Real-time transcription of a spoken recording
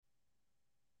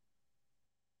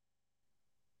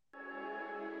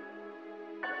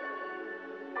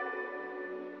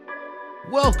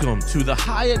Welcome to the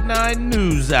High at 9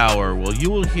 News Hour, where you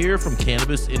will hear from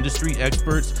cannabis industry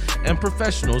experts and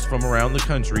professionals from around the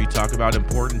country talk about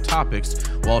important topics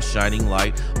while shining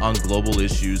light on global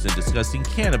issues and discussing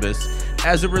cannabis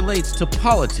as it relates to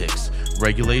politics,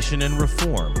 regulation and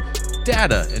reform,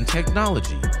 data and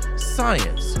technology,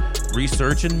 science,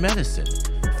 research and medicine,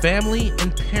 family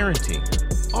and parenting,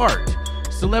 art,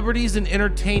 celebrities and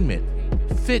entertainment,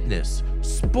 fitness,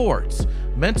 sports,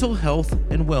 mental health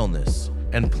and wellness,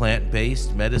 and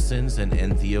plant-based medicines and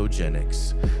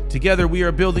entheogenics. Together, we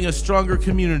are building a stronger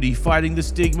community, fighting the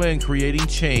stigma and creating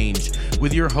change.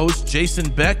 With your hosts, Jason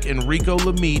Beck and Rico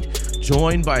Lamitte,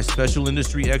 joined by special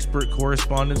industry expert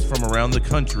correspondents from around the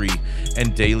country,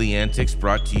 and daily antics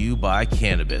brought to you by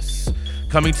Cannabis.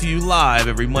 Coming to you live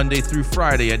every Monday through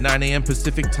Friday at 9 a.m.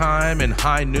 Pacific Time and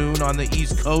high noon on the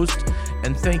East Coast.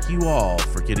 And thank you all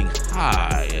for getting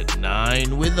high at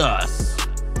 9 with us.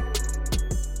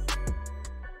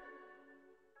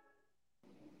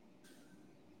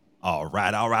 All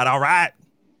right.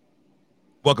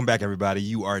 Welcome back, everybody.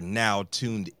 You are now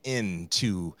tuned in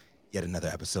to yet another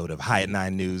episode of High at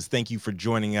 9 News. Thank you for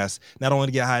joining us, not only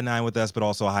to get High at 9 with us, but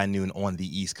also High Noon on the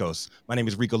East Coast. My name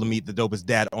is Rico Lamitte, the dopest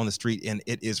dad on the street, and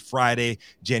it is Friday,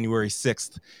 January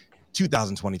 6th,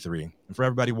 2023. And for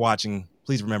everybody watching,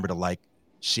 please remember to like,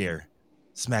 share,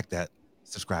 smack that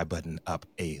subscribe button up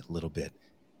a little bit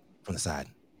from the side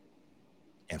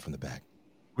and from the back.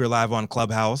 We're live on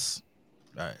Clubhouse.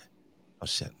 All right. Oh,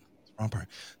 shit. Wrong part.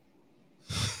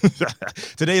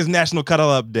 Today is National Cuddle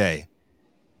Up Day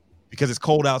because it's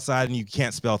cold outside and you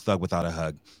can't spell thug without a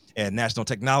hug. And National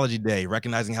Technology Day,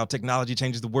 recognizing how technology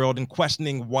changes the world and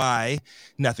questioning why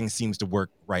nothing seems to work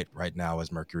right now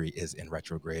as Mercury is in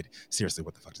retrograde. Seriously,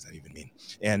 what the fuck does that even mean?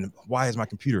 And why is my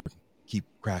computer keep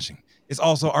crashing? It's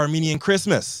also Armenian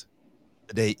Christmas,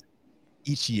 the day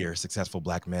each year successful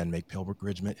Black men make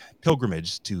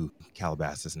pilgrimage to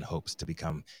Calabasas in hopes to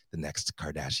become the next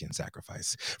Kardashian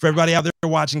sacrifice. For everybody out there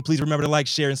watching, please remember to like,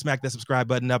 share, and smack that subscribe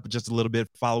button up just a little bit.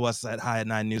 Follow us at High at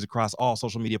 9 News across all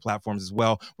social media platforms as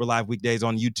well. We're live weekdays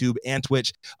on YouTube and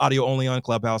Twitch, audio only on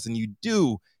Clubhouse, and you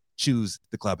do choose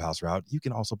the Clubhouse route. You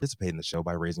can also participate in the show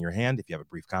by raising your hand if you have a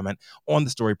brief comment on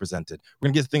the story presented. We're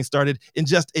going to get things started in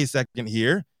just a second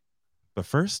here. But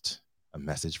first, a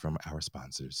message from our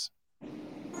sponsors.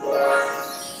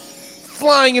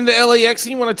 Flying into LAX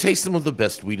and you want to taste some of the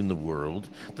best weed in the world?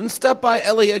 Then stop by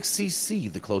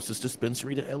LAXCC, the closest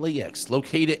dispensary to LAX,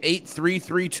 located at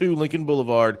 8332 Lincoln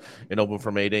Boulevard and open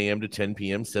from 8 a.m. to 10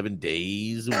 p.m. 7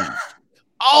 days a week.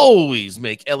 Always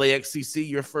make LAXCC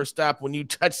your first stop when you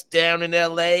touch down in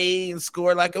LA and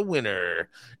score like a winner.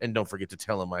 And don't forget to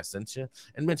tell them I sent you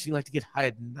and mention you'd like to get High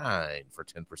at 9 for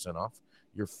 10% off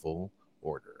your full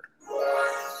order.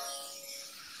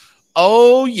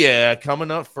 Oh, yeah.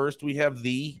 Coming up first, we have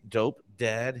the dope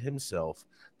dad himself.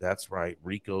 That's right,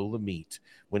 Rico Lamitte.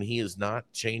 When he is not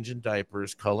changing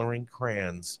diapers, coloring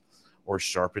crayons, or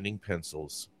sharpening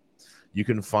pencils. You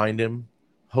can find him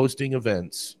hosting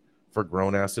events for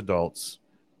grown-ass adults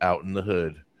out in the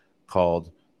hood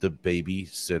called the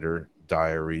Babysitter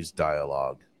Diaries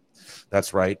Dialogue.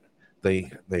 That's right. They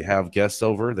have guests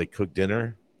over. They cook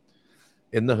dinner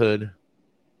in the hood.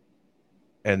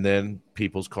 And then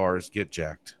people's cars get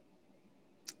jacked.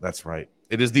 That's right.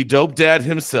 It is the dope dad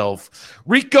himself,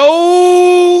 Rico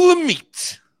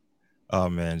Lamitte. Oh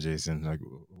man, Jason, like,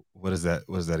 what does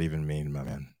that even mean, my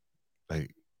man?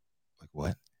 Like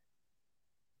what?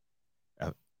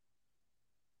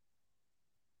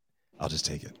 I'll just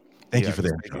take it. Thank you for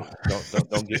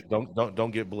that.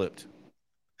 Don't get blipped.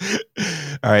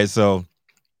 All right, so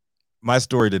my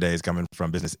story today is coming from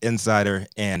Business Insider,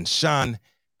 and Sean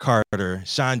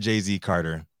Jay-Z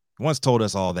Carter once told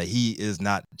us all that he is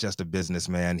not just a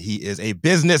businessman, he is a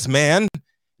businessman. And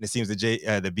it seems that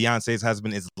Beyonce's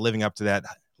husband is living up to that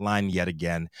line yet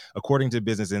again. According to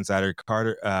Business Insider,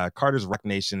 Carter's Roc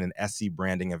Nation and SC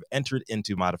Branding have entered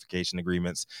into modification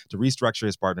agreements to restructure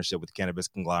his partnership with cannabis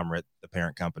conglomerate, the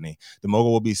parent company. The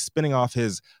mogul will be spinning off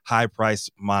his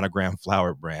high-priced Monogram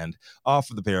flower brand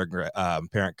off of the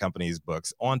parent company's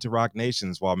books onto Roc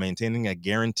Nation's while maintaining a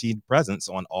guaranteed presence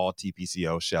on all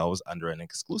TPCO shelves under an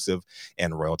exclusive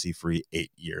and royalty-free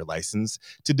 8-year license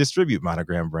to distribute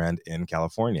Monogram brand in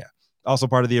California. Also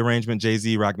part of the arrangement,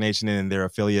 Jay-Z, Roc Nation, and their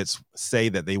affiliates say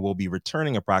that they will be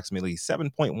returning approximately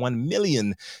 7.1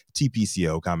 million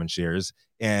TPCO common shares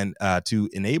and to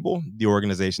enable the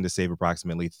organization to save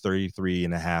approximately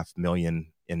 $33.5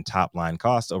 million in top line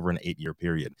costs over an 8-year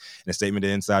period. In a statement to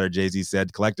Insider, Jay-Z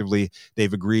said collectively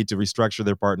they've agreed to restructure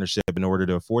their partnership in order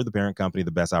to afford the parent company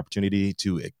the best opportunity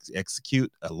to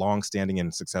execute a long-standing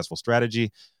and successful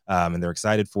strategy. And they're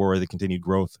excited for the continued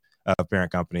growth of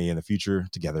parent company in the future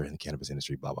together in the cannabis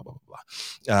industry, blah, blah, blah, blah,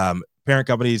 blah. Parent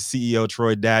company's CEO,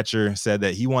 Troy Datcher, said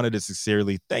that he wanted to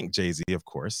sincerely thank Jay-Z, of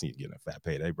course, he's getting a fat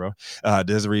payday, bro,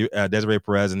 Desiree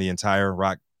Perez and the entire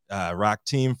Rock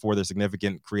team for their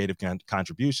significant creative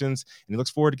contributions. And he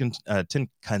looks forward to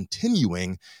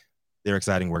continuing their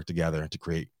exciting work together to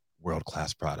create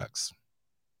world-class products.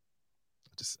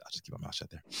 I'll just keep my mouth shut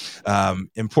there.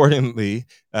 Importantly,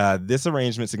 this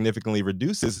arrangement significantly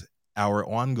reduces our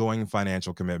ongoing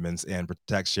financial commitments and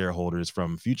protects shareholders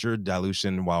from future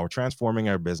dilution while transforming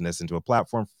our business into a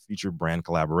platform for future brand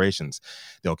collaborations.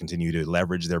 They'll continue to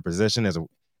leverage their position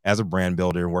as a brand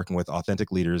builder, working with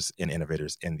authentic leaders and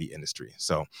innovators in the industry.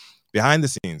 So behind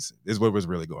the scenes is what was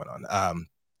really going on.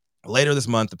 Later this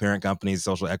month, the parent company's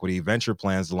social equity venture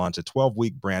plans to launch a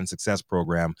 12-week brand success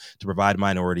program to provide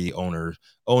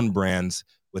minority-owned brands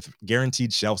with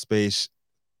guaranteed shelf space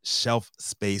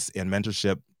and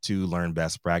mentorship to learn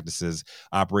best practices,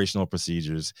 operational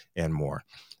procedures, and more.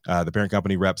 The parent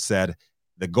company rep said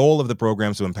the goal of the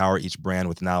program is to empower each brand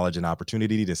with knowledge and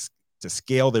opportunity to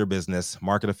scale their business,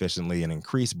 market efficiently, and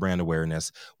increase brand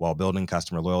awareness while building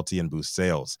customer loyalty and boost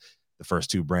sales. The first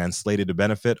two brands slated to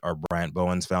benefit are Bryant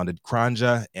Bowen's founded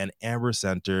Kranja and Amber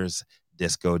Center's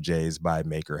Disco Jays by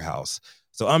Maker House.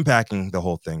 So unpacking the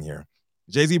whole thing here.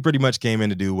 Jay-Z pretty much came in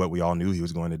to do what we all knew he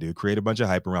was going to do, create a bunch of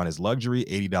hype around his luxury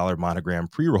 $80 Monogram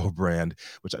pre-roll brand,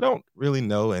 which I don't really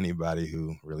know anybody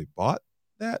who really bought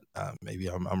that. Maybe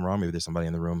I'm wrong. Maybe there's somebody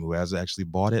in the room who has actually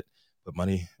bought it, but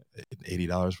money,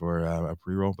 $80 for a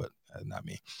pre-roll, but not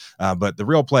me. But the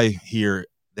real play here,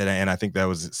 and I think that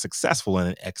was successful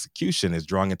in execution, is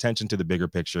drawing attention to the bigger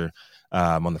picture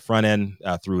on the front end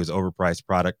through his overpriced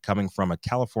product coming from a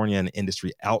California and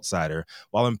industry outsider,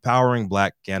 while empowering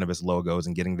Black cannabis logos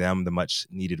and getting them the much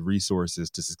needed resources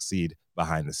to succeed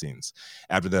behind the scenes.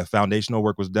 After the foundational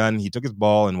work was done, he took his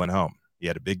ball and went home. He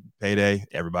had a big payday.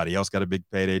 Everybody else got a big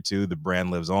payday too. The brand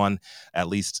lives on, at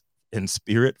least in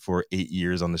spirit, for 8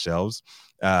 years on the shelves.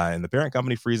 And the parent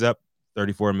company frees up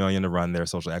 $34 million to run their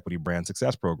social equity brand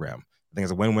success program. I think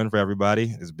it's a win-win for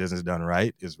everybody. It's business done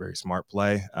right. It's a very smart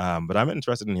play. But I'm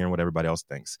interested in hearing what everybody else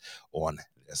thinks on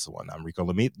this one. I'm Rico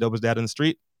Lamitte, dopest dad in the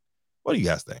street. What do you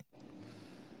guys think?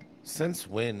 Since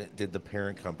when did the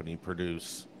parent company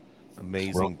produce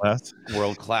amazing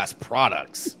world-class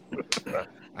products?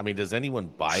 I mean, does anyone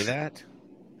buy that?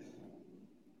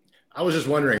 I was just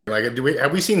wondering, like,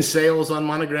 have we seen sales on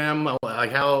Monogram?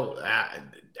 Like, how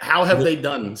have they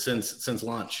done since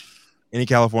launch? Any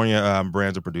California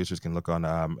brands or producers can look on.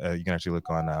 You can actually look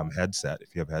on Headset.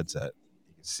 If you have Headset,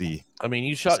 you can see. I mean,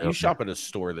 you shop at a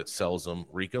store that sells them.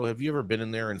 Rico, have you ever been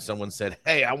in there and someone said,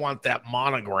 "Hey, I want that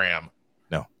Monogram"?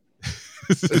 No.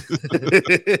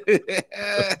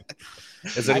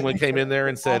 Has anyone came in there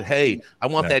and said, "Hey, I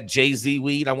want that Jay-Z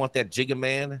weed. I want that Jigga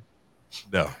Man"?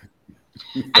 No.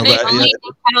 Are they only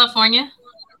in California?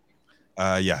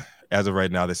 Yeah. As of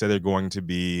right now, they say they're going to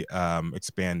be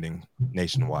expanding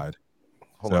nationwide.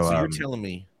 Hold on, so you're telling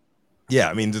me? Yeah,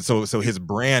 I mean, so his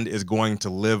brand is going to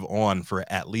live on for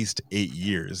at least 8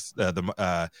 years.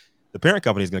 The parent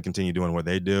company is going to continue doing what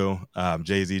they do.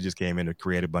 Jay-Z just came in to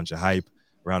create a bunch of hype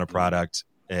around a product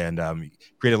and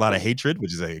create a lot of hatred,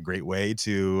 which is a great way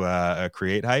to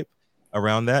create hype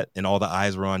around that. And all the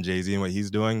eyes were on Jay-Z and what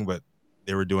he's doing, but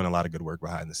they were doing a lot of good work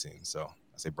behind the scenes. So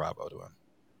I say bravo to him.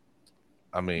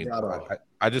 I mean,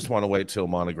 I just want to wait till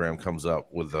Monogram comes up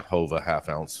with the Hova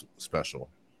half-ounce special.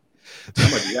 How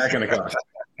much is that going to cost?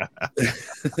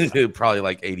 Probably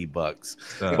like $80.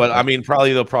 But I mean,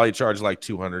 they'll probably charge like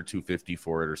 $200, $250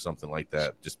 for it or something like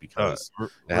that, just because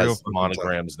it has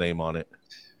Monogram's name on it.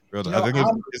 I think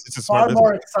it's a far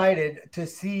more excited to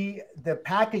see the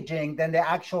packaging than the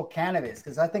actual cannabis,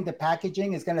 because I think the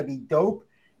packaging is going to be dope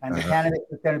and the cannabis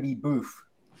is going to be boof.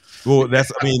 Well, yes.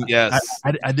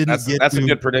 I didn't that's a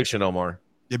good prediction, Omar.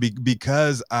 Yeah,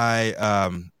 because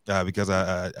I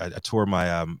tore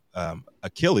my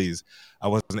Achilles, I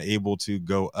wasn't able to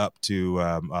go up to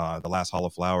the last Hall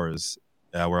of Flowers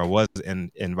where I was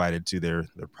invited to their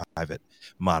private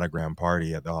Monogram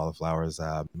party at the Hall of Flowers,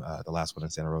 the last one in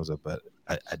Santa Rosa. But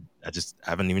I just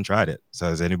haven't even tried it. So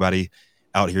has anybody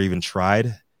out here even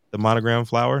tried the Monogram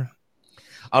flower?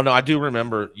 Oh no, I do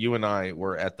remember you and I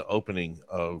were at the opening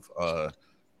of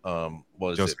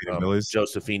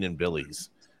Josephine and Billy's,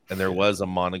 and there was a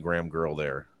Monogram girl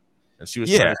there, and she was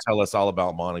trying to tell us all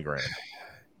about Monogram.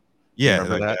 Yeah,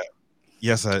 remember that?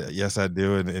 Yes, I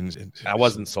do. And I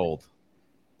wasn't sold.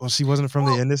 Well, she wasn't from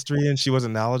the industry, and she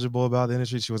wasn't knowledgeable about the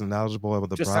industry. She wasn't knowledgeable about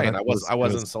the Just product. saying, I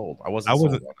wasn't sold. I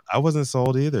wasn't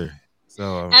sold either.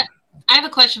 So I have a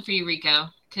question for you, Rico,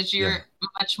 because you're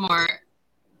much more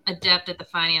adept at the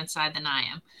finance side than I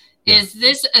am. Yeah. Is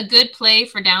this a good play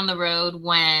for down the road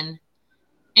when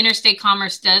interstate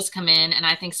commerce does come in, and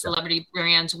I think celebrity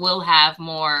brands will have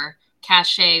more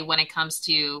cachet when it comes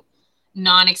to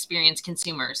non-experienced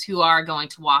consumers who are going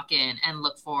to walk in and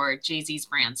look for Jay-Z's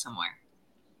brand somewhere?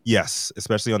 Yes,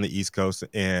 especially on the East Coast,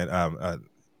 and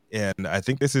I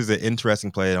think this is an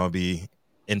interesting play, and I'll be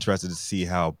interested to see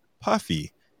how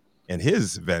Puffy and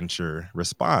his venture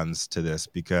responds to this,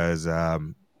 because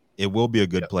it will be a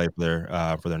good play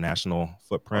for their national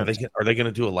footprint. Are they going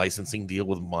to do a licensing deal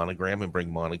with Monogram and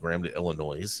bring Monogram to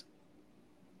Illinois?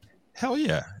 Hell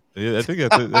yeah! I think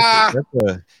that's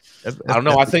I don't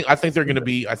know. I think they're going to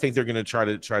be. I think they're going to try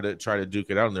to duke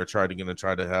it out, and they're going to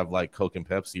try to have like Coke and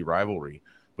Pepsi rivalry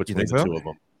between the two of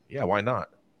them. Yeah, why not?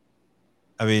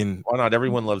 I mean, why not?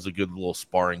 Everyone loves a good little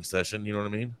sparring session. You know what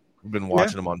I mean? We've been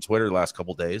watching them on Twitter the last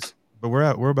couple days. But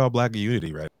we're about Black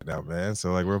unity right now, man.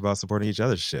 So like we're about supporting each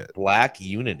other's shit. Black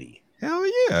unity. Hell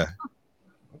yeah.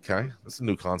 Okay, that's a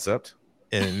new concept.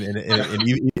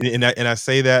 And I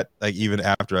say that like even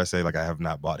after I say like I have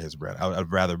not bought his brand.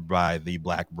 I'd rather buy the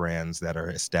Black brands that are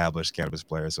established cannabis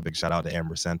players. So big shout out to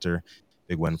Amber Center,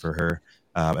 big win for her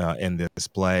in this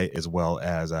play, as well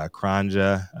as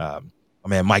Kranja, my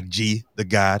man Mike G, the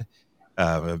God.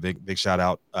 A big shout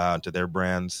out to their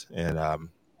brands, and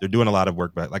they're doing a lot of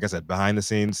work. But like I said, behind the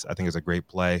scenes, I think it's a great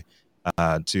play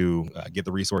to get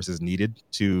the resources needed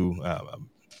to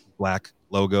Black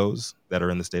logos that are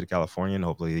in the state of California, and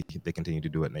hopefully they continue to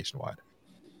do it nationwide.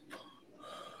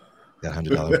 That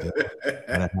 $100 bill.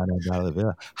 $100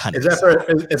 bill.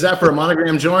 Is that for a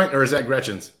Monogram joint, or is that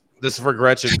Gretchen's? This is for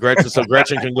Gretchen. So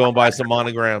Gretchen can go and buy some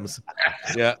monograms.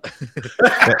 Yeah.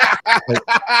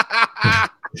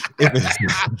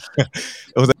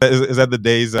 Is that the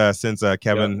days since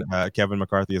Kevin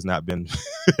McCarthy has not been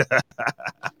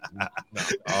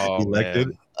elected?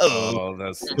 Man. Oh,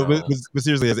 but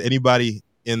seriously, has anybody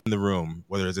in the room,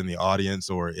 whether it's in the audience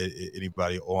or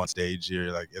anybody on stage here,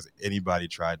 like has anybody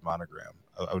tried Monogram?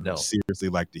 I would seriously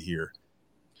like to hear.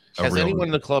 Has anyone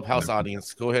in the Clubhouse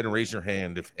audience, go ahead and raise your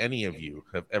hand if any of you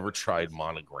have ever tried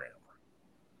Monogram.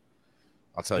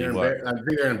 I'll tell you what. I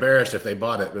think they're embarrassed if they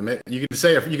bought it, but you could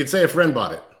say a friend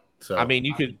bought it. So I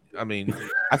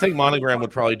think Monogram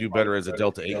would probably do better as a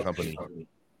Delta 8 company.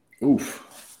 Oof.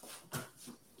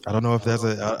 I don't know if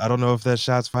that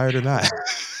shot's fired or not.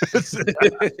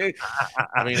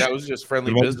 I mean, that was just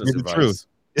friendly business advice.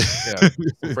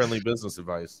 Yeah, friendly business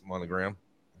advice. Monogram.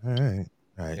 All right.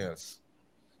 Yes.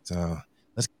 So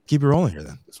let's keep it rolling here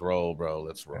then. Let's roll, bro.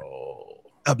 Let's roll.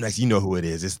 Up next, you know who it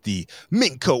is. It's the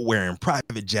mink coat wearing,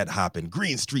 private jet hopping,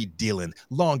 Green Street dealing,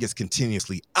 longest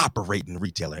continuously operating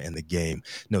retailer in the game.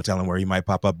 No telling where he might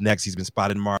pop up next. He's been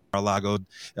spotted in Mar-a-Lago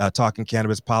talking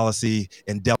cannabis policy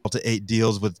and Delta 8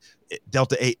 deals with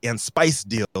Delta 8 and Spice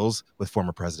deals with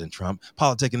former President Trump.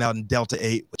 Politicking out in Delta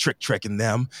 8 with Trick and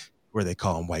them, where they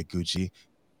call him White Gucci.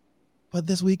 But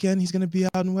this weekend, he's going to be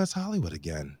out in West Hollywood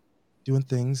again, doing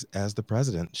things as the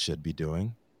president should be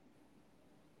doing,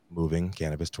 moving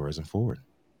cannabis tourism forward.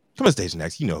 Come on stage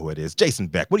next. You know who it is. Jason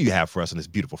Beck, what do you have for us on this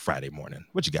beautiful Friday morning?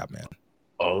 What you got, man?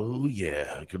 Oh,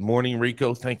 yeah. Good morning,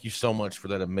 Rico. Thank you so much for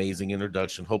that amazing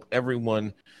introduction. Hope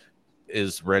everyone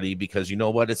is ready, because you know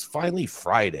what? It's finally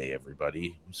Friday,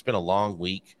 everybody. It's been a long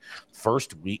week.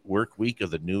 First work week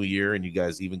of the new year, and you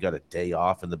guys even got a day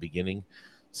off in the beginning.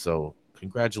 So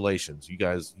congratulations. You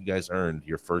guys earned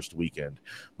your first weekend.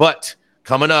 But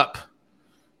coming up,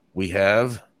 we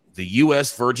have the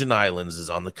U.S. Virgin Islands is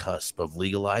on the cusp of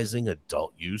legalizing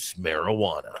adult use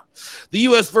marijuana. The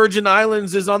U.S. Virgin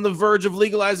Islands is on the verge of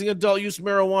legalizing adult use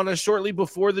marijuana shortly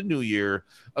before the new year.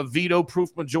 A veto-proof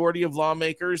majority of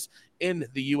lawmakers in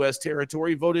the U.S.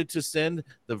 territory voted to send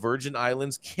the Virgin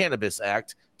Islands Cannabis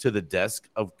Act to the desk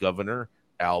of Governor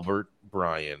Albert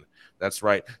Bryan. That's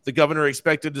right. The governor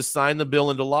expected to sign the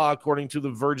bill into law, according to the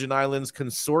Virgin Islands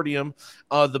Consortium.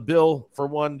 The bill, for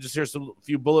one, just here's a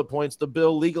few bullet points. The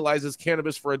bill legalizes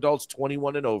cannabis for adults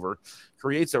 21 and over,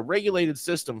 creates a regulated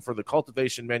system for the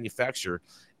cultivation, manufacture,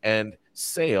 and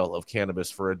sale of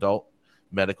cannabis for adult,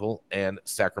 medical, and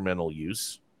sacramental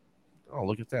use. Oh,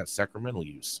 look at that, sacramental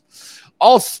use.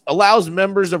 Also allows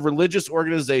members of religious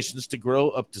organizations to grow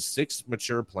up to 6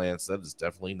 mature plants. That is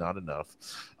definitely not enough.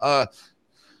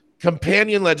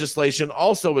 Companion legislation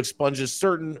also expunges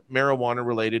certain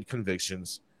marijuana-related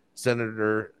convictions.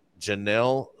 Senator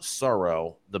Janelle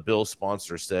Sorrow, the bill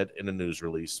sponsor, said in a news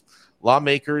release.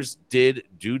 Lawmakers did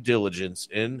due diligence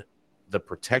in the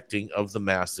protecting of the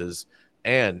masses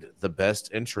and the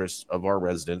best interests of our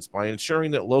residents by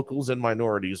ensuring that locals and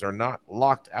minorities are not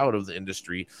locked out of the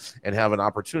industry and have an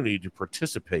opportunity to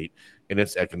participate in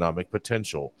its economic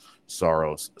potential,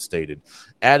 Soros stated,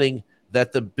 adding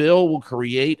that the bill will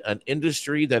create an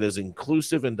industry that is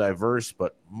inclusive and diverse,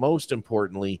 but most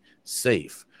importantly,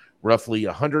 safe. Roughly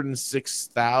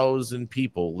 106,000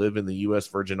 people live in the U.S.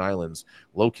 Virgin Islands,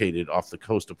 located off the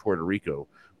coast of Puerto Rico,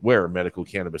 where medical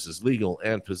cannabis is legal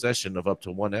and possession of up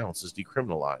to 1 ounce is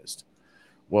decriminalized.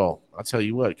 Well, I'll tell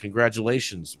you what,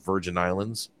 congratulations, Virgin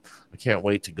Islands. I can't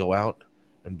wait to go out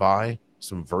and buy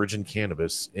some virgin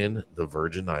cannabis in the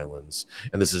Virgin Islands.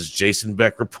 And this is Jason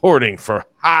Beck reporting for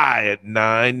High at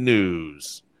 9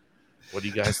 News. What do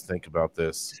you guys think about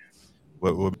this?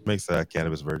 What makes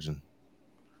cannabis virgin?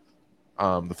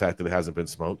 The fact that it hasn't been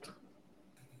smoked.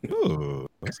 Ooh,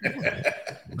 That's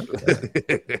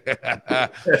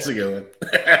a good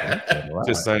one.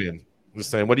 Just saying.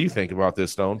 What do you think about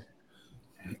this, Stone?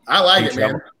 I like it,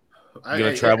 man. You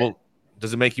gonna travel?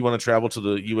 Does it make you want to travel to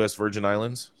the U.S. Virgin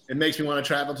Islands? It makes me want to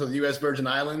travel to the U.S. Virgin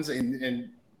Islands, and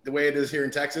the way it is here in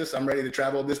Texas, I'm ready to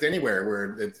travel just anywhere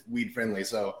where it's weed friendly.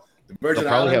 So the Virgin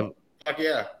Islands, fuck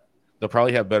yeah. They'll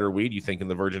probably have better weed, you think, in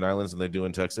the Virgin Islands than they do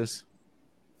in Texas?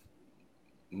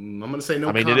 I'm going to say no.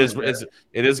 I mean, it is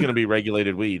going to be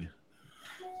regulated weed.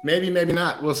 Maybe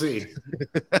not. We'll see.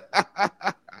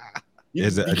 You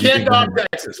you can't dog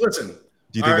Texas. Listen,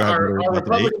 do you think our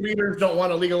Republican leaders don't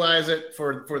want to legalize it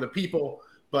for the people,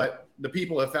 but the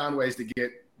people have found ways to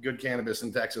get good cannabis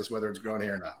in Texas, whether it's grown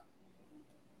here or not.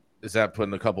 Is that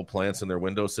putting a couple plants in their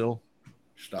windowsill?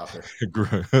 Stop it.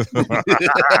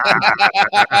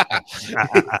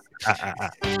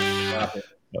 Stop it.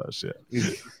 Oh shit!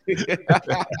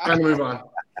 Time to move on.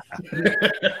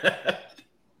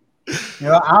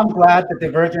 I'm glad that the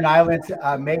Virgin Islands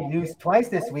made news twice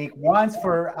this week. Once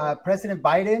for President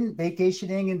Biden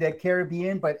vacationing in the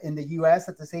Caribbean, but in the U.S.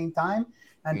 at the same time,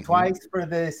 and twice for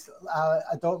this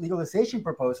adult legalization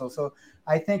proposal. So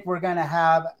I think we're going to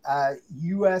have a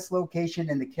U.S. location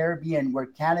in the Caribbean where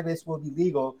cannabis will be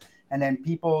legal, and then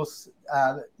people's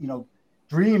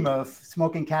dream of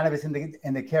smoking cannabis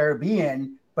in the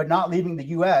Caribbean, but not leaving the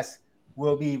U.S.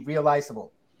 will be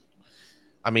realizable.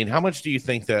 I mean, how much do you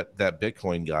think that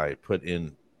Bitcoin guy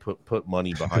put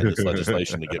money behind this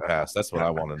legislation to get passed? That's what I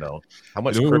want to know. How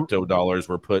much crypto dollars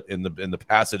were put in the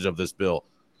passage of this bill?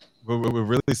 What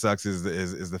really sucks is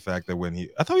the fact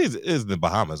that I thought he is the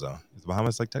Bahamas though. Is the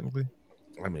Bahamas like technically?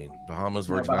 I mean, Bahamas,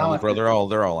 Virgin Islands, bro. They're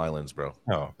all islands, bro.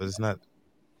 No, but it's not.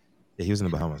 Yeah, he was in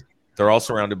the Bahamas. They're all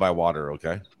surrounded by water.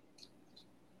 Okay.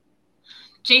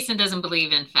 Jason doesn't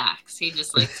believe in facts. He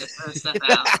just likes to throw stuff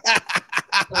out.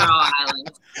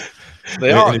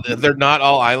 They're all islands. They're not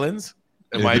all islands?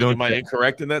 Am I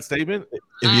incorrect in that statement?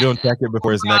 If you don't check it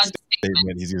before his next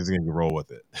statement, he's just going to roll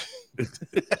with it.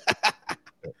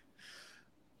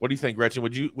 What do you think, Gretchen?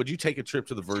 Would you take a trip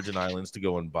to the Virgin Islands to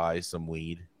go and buy some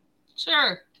weed?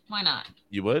 Sure. Why not?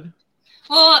 You would?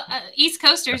 Well, East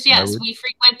Coasters, yes. We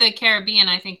frequent the Caribbean,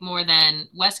 I think, more than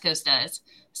West Coast does.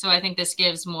 So I think this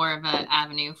gives more of an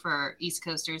avenue for East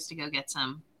Coasters to go get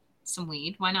some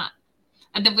weed. Why not?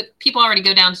 And people already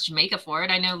go down to Jamaica for it.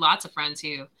 I know lots of friends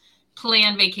who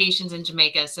plan vacations in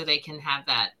Jamaica so they can have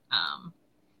that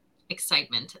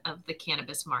excitement of the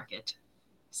cannabis market.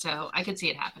 So I could see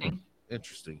it happening.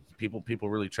 Interesting. People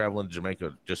really traveling to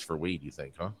Jamaica just for weed, you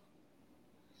think, huh?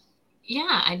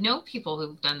 Yeah, I know people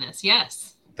who've done this.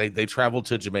 Yes. They travel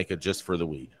to Jamaica just for the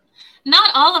weed. Not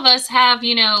all of us have,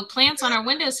 plants on our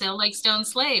windowsill like Stone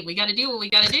Slade. We got to do what we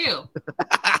got to do.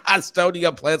 Stone, you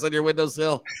got plants on your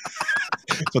windowsill?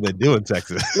 That's what they do in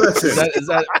Texas. Is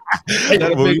that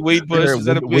a big weed bush? Is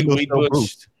that a big weed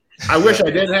bush? I wish I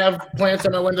did have plants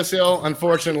on my windowsill.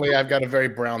 Unfortunately, I've got a very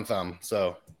brown thumb,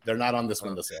 so they're not on this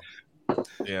windowsill.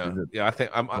 Yeah. I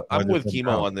think I'm with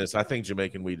Chemo on this. I think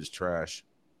Jamaican weed is trash.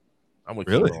 I'm with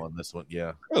Chemo on this one.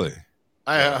 Yeah. Really?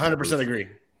 I 100% agree.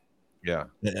 Yeah.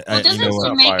 Well, doesn't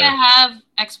Jamaica have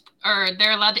or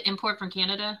they're allowed to import from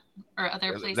Canada or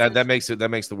other places? That makes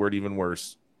the word even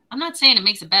worse. I'm not saying it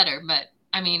makes it better, but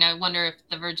I mean, I wonder if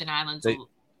the Virgin Islands,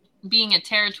 being a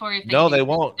territory, no, they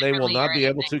won't. They will not be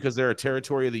able to because they're a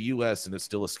territory of the U.S. and it's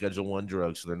still a Schedule I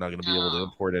drug, so they're not going to be able to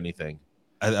import anything.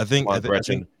 I think.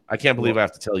 I can't believe I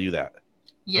have to tell you that.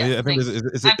 Yeah, I think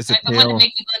it's a tale. I want to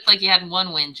make you look like you had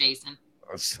one win, Jason.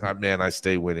 Man, I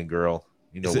stay winning, girl.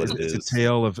 You know what it is. It's a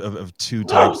tale of two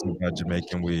types of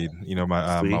Jamaican weed.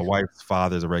 My wife's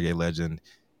father is a reggae legend,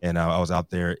 and I was out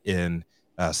there in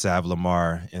Sav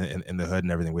Lamar in the hood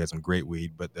and everything. We had some great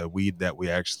weed, but the weed that we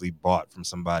actually bought from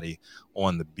somebody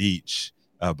on the beach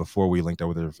before we linked up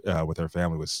with her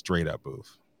family was straight up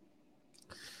boof.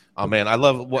 Oh man, I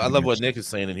love what Nick is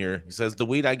saying in here. He says the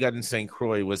weed I got in St.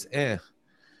 Croix was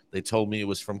They told me it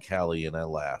was from Cali, and I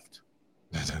laughed.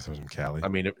 That's from Cali. I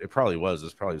mean, it probably was.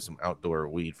 It's probably some outdoor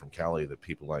weed from Cali that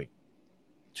people like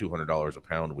 $200 a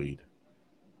pound weed.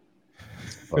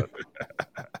 But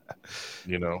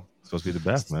you know, it's supposed to be the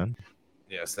best, man.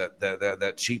 Yes,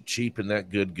 that cheap and that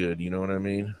good. You know what I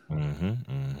mean?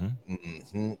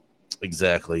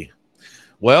 Exactly.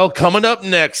 Well, coming up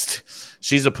next,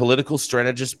 she's a political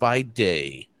strategist by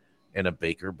day and a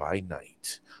baker by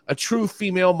night. A true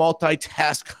female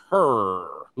multitasker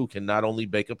who can not only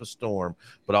bake up a storm,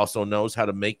 but also knows how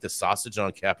to make the sausage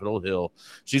on Capitol Hill.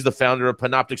 She's the founder of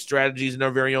Panoptic Strategies and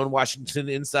our very own Washington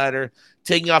Insider.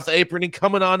 Taking off the apron and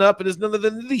coming on up, it is none other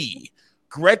than the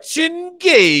Gretchen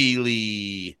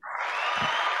Gailey.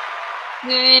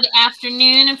 Good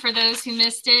afternoon. And for those who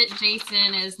missed it,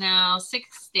 Jason is now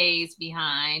 6 days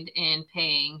behind in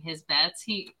paying his bets.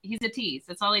 He's a tease.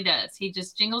 That's all he does. He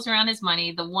just jingles around his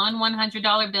money. The one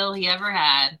 $100 bill he ever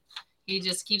had, he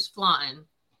just keeps flaunting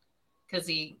because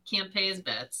he can't pay his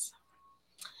bets.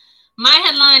 My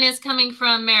headline is coming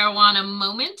from Marijuana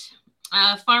Moment.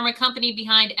 A pharma company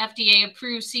behind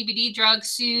FDA-approved CBD drug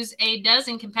sues a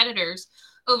dozen competitors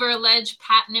over alleged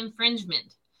patent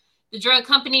infringement. The drug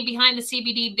company behind the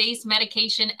CBD-based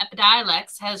medication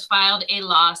Epidiolex has filed a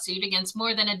lawsuit against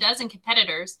more than a dozen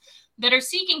competitors that are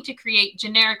seeking to create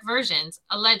generic versions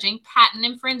alleging patent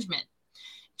infringement.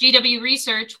 GW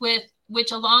Research,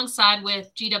 which alongside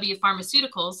with GW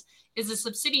Pharmaceuticals is a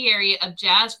subsidiary of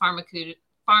Jazz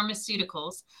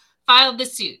Pharmaceuticals, filed the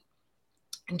suit.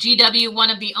 GW, one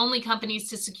of the only companies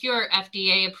to secure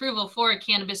FDA approval for a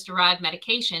cannabis-derived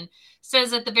medication,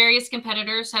 says that the various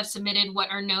competitors have submitted what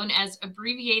are known as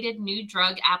abbreviated new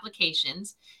drug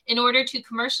applications in order to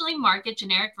commercially market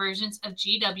generic versions of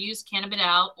GW's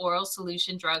cannabidiol oral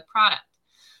solution drug product.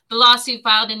 The lawsuit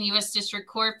filed in the U.S. District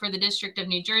Court for the District of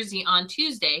New Jersey on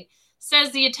Tuesday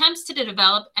says the attempts to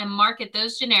develop and market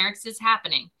those generics is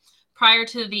happening prior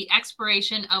to the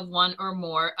expiration of one or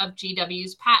more of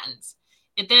GW's patents.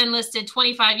 It then listed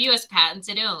 25 U.S. patents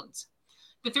it owns.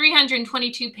 The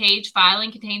 322-page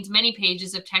filing contains many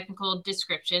pages of technical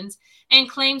descriptions and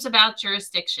claims about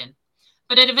jurisdiction,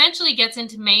 but it eventually gets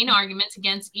into main arguments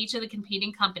against each of the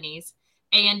competing companies'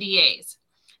 ANDAs.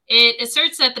 It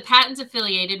asserts that the patents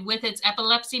affiliated with its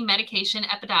epilepsy medication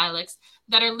Epidiolex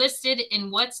that are listed in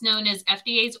what's known as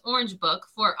FDA's Orange Book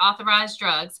for authorized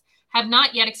drugs have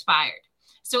not yet expired.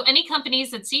 So any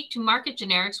companies that seek to market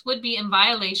generics would be in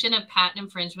violation of patent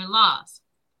infringement laws.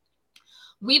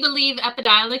 We believe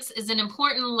Epidiolex is an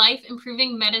important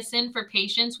life-improving medicine for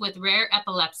patients with rare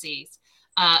epilepsies,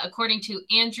 according to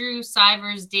Andrew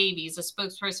Sivers Davies, a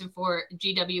spokesperson for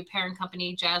GW parent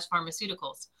company Jazz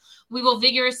Pharmaceuticals. We will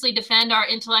vigorously defend our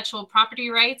intellectual property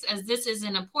rights, as this is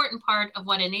an important part of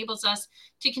what enables us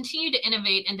to continue to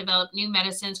innovate and develop new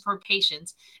medicines for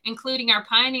patients, including our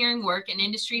pioneering work in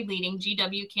industry-leading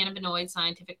GW cannabinoid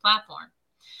scientific platform.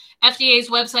 FDA's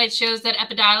website shows that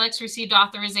Epidiolex received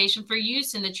authorization for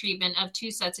use in the treatment of 2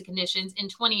 sets of conditions in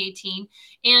 2018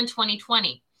 and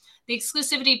 2020. The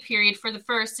exclusivity period for the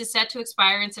first is set to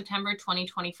expire in September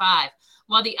 2025,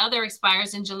 while the other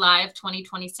expires in July of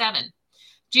 2027.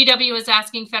 GW is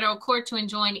asking federal court to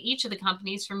enjoin each of the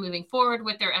companies from moving forward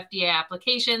with their FDA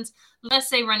applications,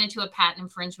 lest they run into a patent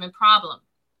infringement problem.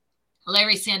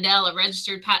 Larry Sandell, a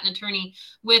registered patent attorney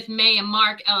with May and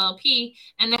Mark LLP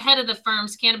and the head of the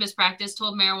firm's cannabis practice,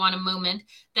 told Marijuana Moment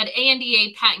that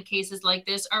ANDA patent cases like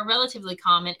this are relatively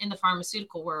common in the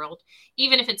pharmaceutical world,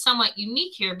 even if it's somewhat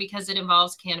unique here because it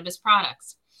involves cannabis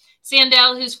products.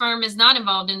 Sandell, whose firm is not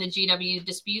involved in the GW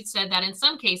dispute, said that in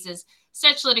some cases,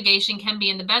 such litigation can be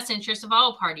in the best interest of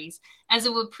all parties, as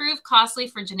it would prove costly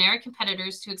for generic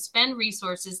competitors to expend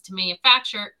resources to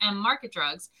manufacture and market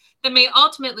drugs that may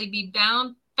ultimately be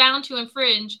found to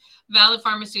infringe valid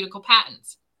pharmaceutical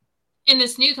patents. In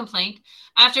this new complaint,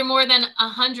 after more than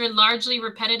 100 largely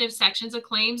repetitive sections of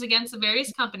claims against the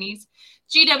various companies,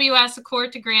 GW asked the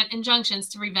court to grant injunctions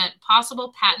to prevent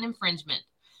possible patent infringement,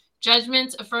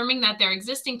 judgments affirming that their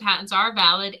existing patents are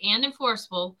valid and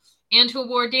enforceable, and to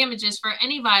award damages for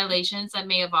any violations that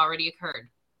may have already occurred.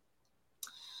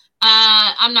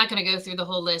 I'm not going to go through the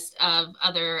whole list of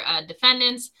other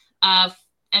defendants,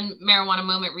 and Marijuana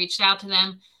Moment reached out to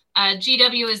them.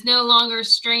 GW is no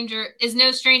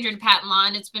stranger to patent law,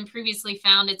 and it's been previously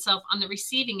found itself on the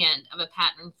receiving end of a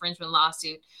patent infringement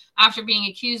lawsuit after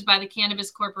being accused by the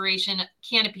cannabis corporation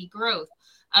Canopy Growth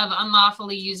of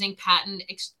unlawfully using patent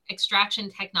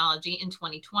extraction technology in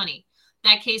 2020.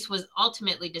 That case was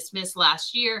ultimately dismissed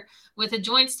last year with a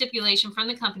joint stipulation from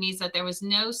the companies that there was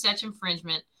no such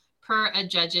infringement per a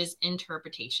judge's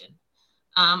interpretation.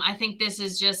 I think this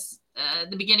is just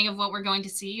the beginning of what we're going to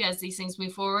see as these things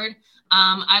move forward.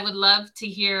 I would love to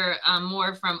hear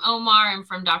more from Omar and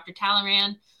from Dr.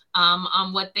 Talleyrand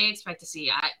on what they expect to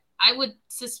see. I would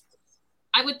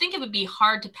think it would be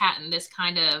hard to patent this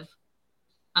kind of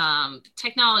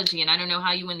technology, and I don't know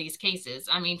how you win these cases.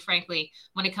 I mean, frankly,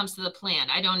 when it comes to the plant,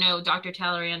 I don't know, Dr.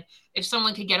 Talleyrand, if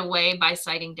someone could get away by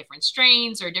citing different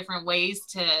strains or different ways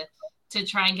to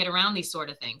try and get around these sort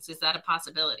of things. Is that a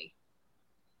possibility?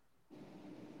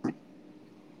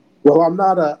 Well, I'm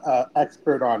not an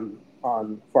expert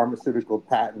on pharmaceutical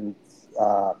patents,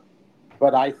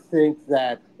 but I think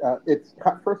that it's,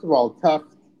 first of all, tough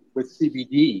with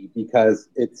CBD because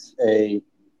it's a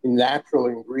natural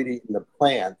ingredient in the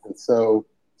plant. And so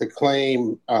to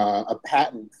claim a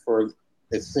patent for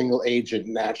a single agent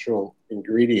natural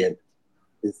ingredient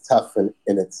is tough in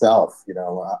itself. You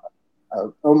know,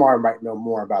 Omar might know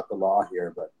more about the law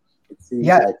here, but it seems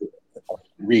like it's a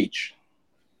reach.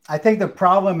 I think the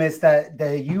problem is that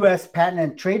the U.S. Patent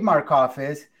and Trademark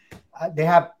Office, they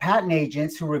have patent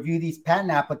agents who review these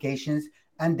patent applications,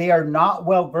 and they are not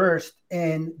well versed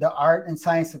in the art and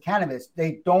science of cannabis.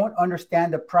 They don't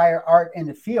understand the prior art in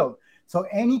the field. So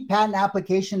any patent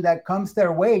application that comes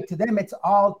their way, to them, it's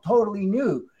all totally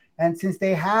new. And since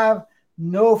they have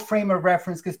no frame of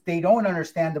reference because they don't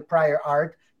understand the prior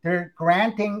art, they're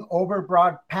granting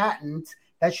overbroad patents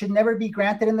that should never be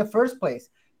granted in the first place.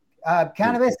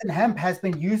 Cannabis and hemp has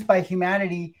been used by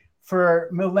humanity for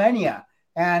millennia.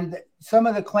 And some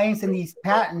of the claims in these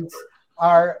patents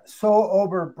are so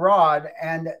overbroad,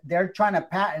 and they're trying to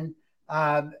patent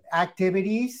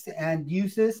activities and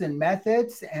uses and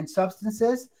methods and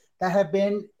substances that have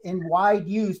been in wide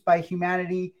use by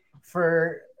humanity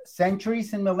for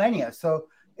centuries and millennia. So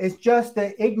it's just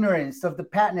the ignorance of the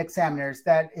patent examiners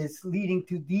that is leading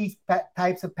to these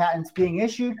types of patents being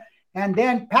issued. And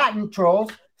then patent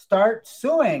trolls start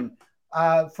suing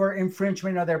for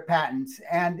infringement of their patents.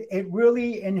 And it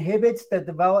really inhibits the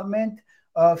development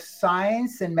of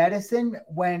science and medicine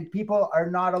when people are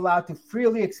not allowed to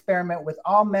freely experiment with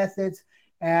all methods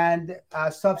and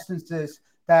substances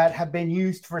that have been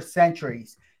used for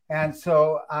centuries. And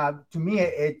so to me,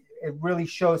 it really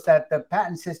shows that the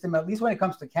patent system, at least when it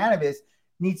comes to cannabis,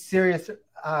 needs serious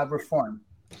reform.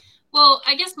 Well,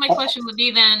 I guess my question would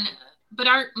be then, but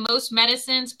aren't most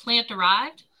medicines plant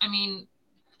derived? I mean,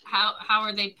 how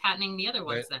are they patenting the other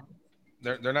ones then?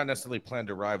 They're not necessarily plant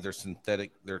derived. They're synthetic.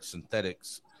 They're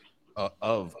synthetics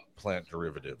of plant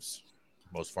derivatives.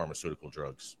 Most pharmaceutical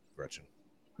drugs, Gretchen.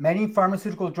 Many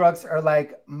pharmaceutical drugs are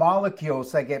like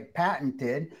molecules that get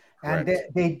patented, and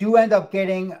they do end up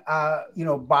getting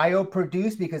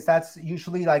bioproduced, because that's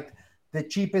usually like the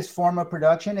cheapest form of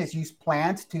production is use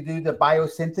plants to do the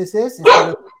biosynthesis instead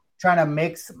of trying to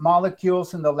mix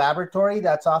molecules in the laboratory.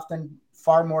 That's often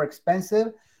far more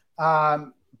expensive.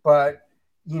 But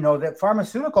the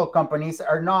pharmaceutical companies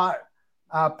are not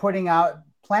putting out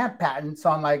plant patents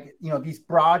on these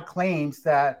broad claims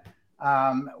that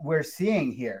we're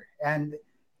seeing here. And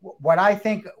what I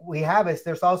think we have is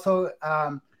there's also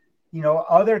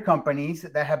other companies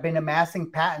that have been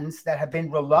amassing patents that have been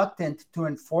reluctant to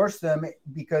enforce them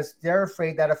because they're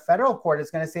afraid that a federal court is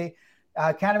going to say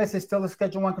cannabis is still a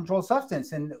Schedule I controlled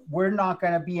substance, and we're not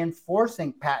going to be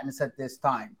enforcing patents at this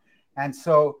time. And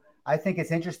so I think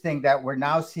it's interesting that we're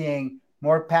now seeing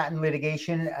more patent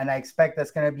litigation, and I expect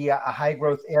that's going to be a high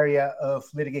growth area of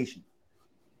litigation.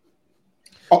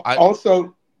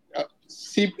 Also,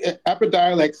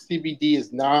 Epidiolex CBD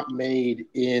is not made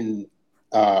in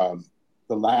the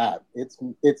lab.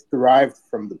 It's derived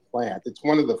from the plant. It's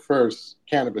one of the first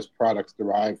cannabis products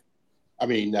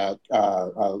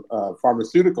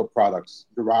pharmaceutical products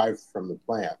derived from the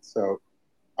plant. So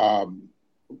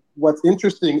what's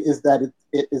interesting is that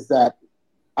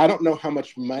I don't know how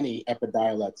much money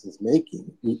Epidiolex is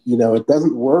making. It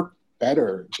doesn't work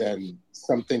better than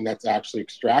something that's actually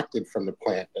extracted from the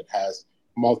plant that has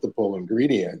multiple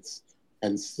ingredients.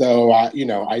 And so,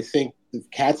 I think the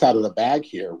cat's out of the bag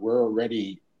here.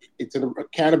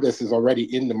 Cannabis is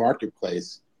already in the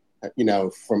marketplace, as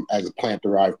a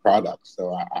plant-derived product.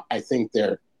 So I think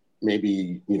they're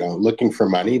maybe, looking for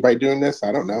money by doing this.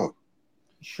 I don't know.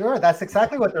 Sure, that's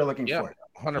exactly what they're looking for.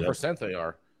 100% they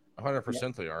are.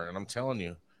 100% they are. And I'm telling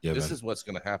you, this is what's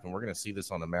going to happen. We're going to see this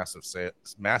on a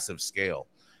massive scale.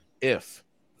 If,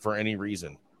 for any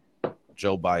reason,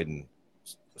 Joe Biden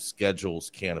schedules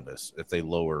cannabis, if they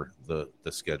lower the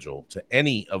schedule to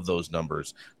any of those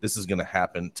numbers, this is going to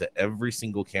happen to every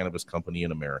single cannabis company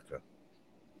in America.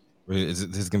 This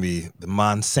is going to be the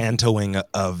Monsantoing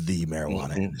of the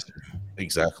marijuana industry.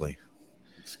 Exactly.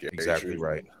 Exactly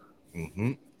right.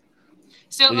 Mm-hmm.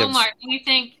 So, Omar, do you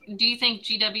think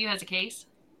GW has a case?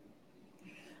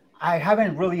 I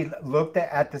haven't really looked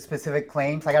at the specific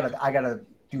claims. I gotta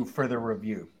do further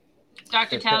review.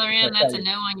 Dr. Talleyrand, that's a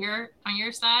no on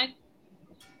your side.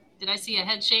 Did I see a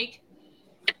head shake?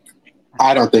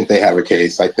 I don't think they have a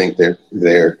case. I think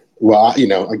they're well,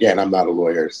 again, I'm not a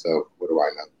lawyer, so what do I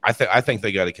know? I think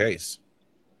they got a case.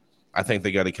 I think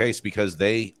they got a case because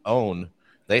they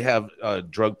have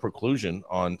drug preclusion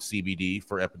on CBD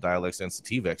for Epidiolex and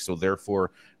Sativex. So therefore,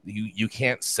 you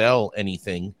can't sell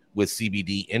anything with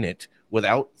CBD in it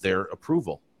without their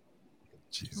approval.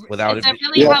 Jeez. Without it,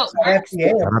 really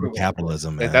FDA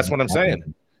capitalism. Man. That's what I'm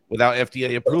saying. Without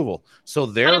FDA approval. So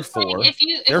therefore,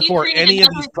 any of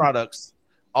these products,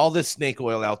 all this snake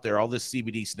oil out there, all this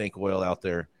CBD snake oil out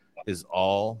there, is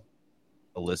all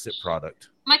illicit product.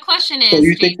 My question is,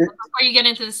 Jason, before you get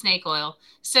into the snake oil,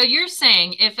 so you're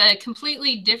saying if a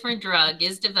completely different drug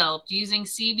is developed using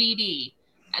CBD,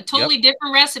 a totally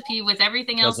different recipe with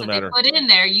everything else they put in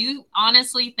there, you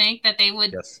honestly think that they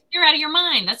would? Yes. You're out of your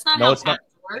mind. That's not how patents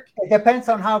work. It depends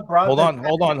on how broad. Hold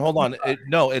on.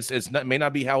 It may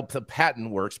not be how the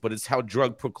patent works, but it's how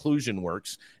drug preclusion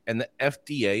works. And the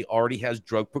FDA already has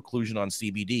drug preclusion on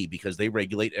CBD because they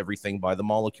regulate everything by the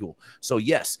molecule. So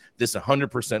yes, this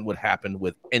 100% would happen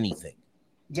with anything.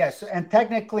 Yes, and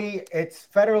technically it's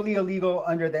federally illegal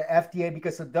under the FDA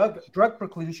because of drug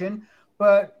preclusion.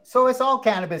 But so it's all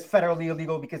cannabis federally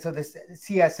illegal because of this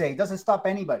CSA. It doesn't stop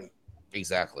anybody.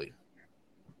 Exactly.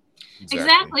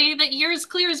 That you're as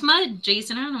clear as mud,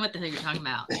 Jason. I don't know what the hell you're talking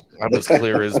about. I'm as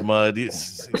clear as mud. You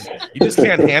just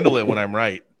can't handle it when I'm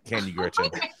right, can you, Gretchen?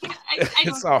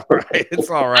 It's all right.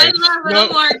 It's all right. I love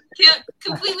it. Omar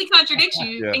completely contradicts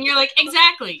you, and you're like,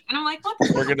 exactly. And I'm like, what?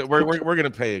 We're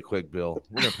gonna pay a quick bill.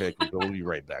 We'll be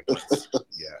right back.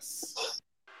 Yes.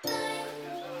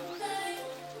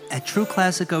 At True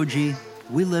Classic OG,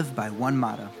 we live by one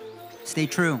motto: stay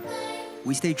true.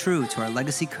 We stay true to our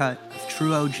legacy cut of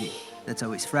True OG that's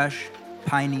always fresh,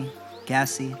 piney,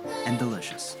 gassy, and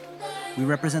delicious. We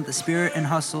represent the spirit and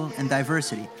hustle and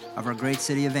diversity of our great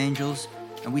city of Angels,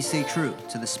 and we stay true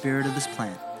to the spirit of this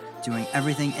plant, doing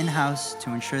everything in-house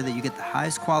to ensure that you get the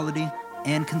highest quality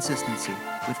and consistency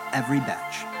with every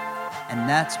batch. And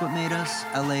that's what made us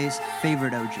LA's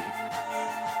favorite OG.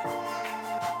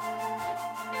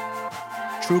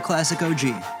 True Classic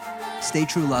OG. Stay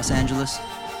true, Los Angeles.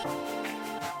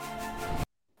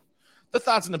 The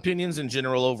thoughts and opinions and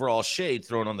general overall shade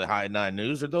thrown on the High 9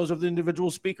 News are those of the individual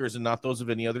speakers and not those of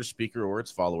any other speaker or its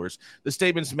followers. The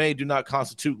statements made do not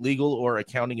constitute legal or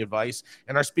accounting advice,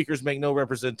 and our speakers make no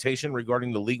representation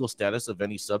regarding the legal status of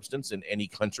any substance in any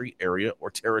country, area,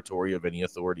 or territory of any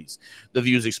authorities. The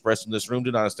views expressed in this room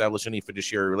do not establish any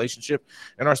fiduciary relationship,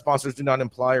 and our sponsors do not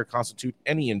imply or constitute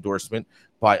any endorsement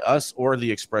by us or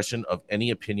the expression of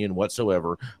any opinion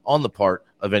whatsoever on the part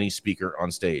of any speaker on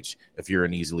stage. If you're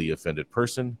an easily offended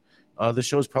person, the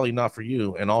show is probably not for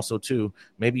you. And also, too,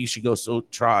 maybe you should go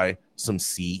try some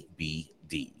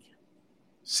CBD.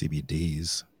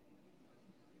 CBDs.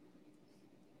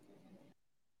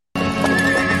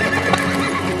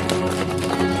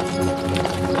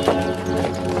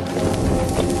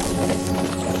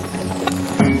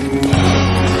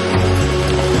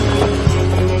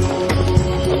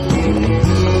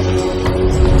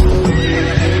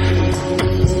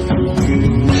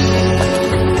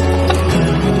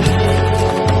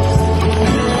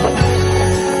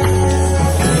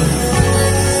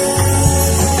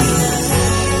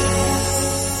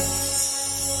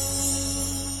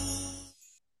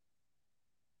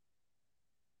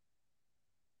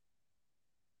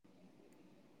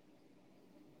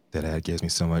 That ad gives me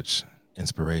so much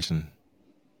inspiration.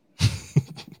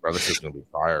 Bro, this is going to be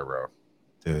fire, bro.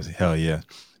 Dude, hell yeah.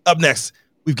 Up next,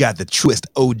 we've got the truest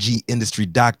OG industry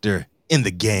doctor in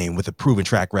the game with a proven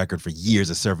track record for years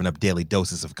of serving up daily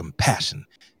doses of compassion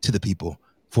to the people,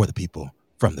 for the people,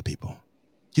 from the people.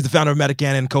 He's the founder of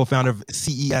Medican and co-founder of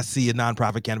CESC, a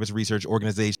nonprofit cannabis research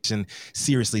organization,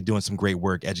 seriously doing some great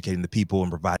work educating the people and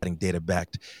providing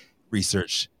data-backed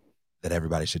research that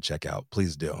everybody should check out.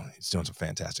 Please do. He's doing some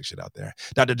fantastic shit out there.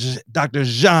 Dr.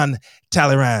 Jean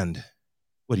Talleyrand,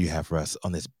 what do you have for us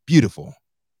on this beautiful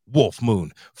Wolf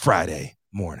Moon Friday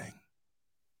morning?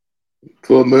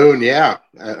 Full moon, yeah.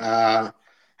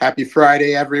 Happy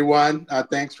Friday, everyone.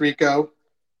 Thanks, Rico.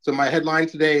 So my headline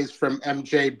today is from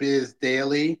MJ Biz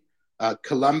Daily.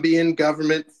 Colombian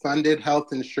government-funded health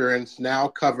insurance now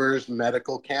covers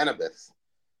medical cannabis.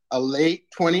 A late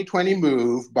 2020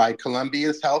 move by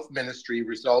Colombia's health ministry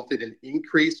resulted in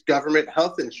increased government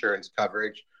health insurance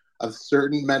coverage of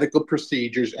certain medical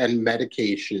procedures and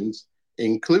medications,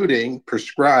 including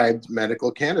prescribed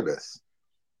medical cannabis.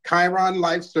 Chiron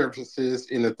Life Services,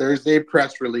 in a Thursday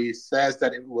press release, says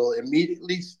that it will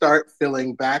immediately start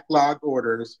filling backlog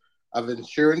orders of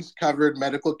insurance-covered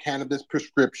medical cannabis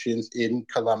prescriptions in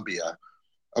Colombia.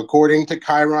 According to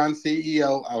Chiron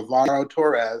CEO Alvaro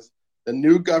Torres, the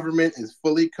new government is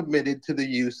fully committed to the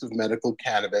use of medical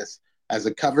cannabis as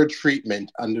a covered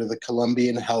treatment under the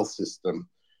Colombian health system.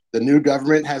 The new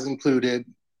government has included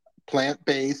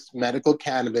plant-based medical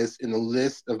cannabis in the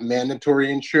list of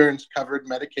mandatory insurance-covered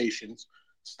medications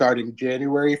starting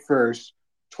January 1st,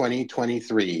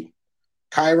 2023.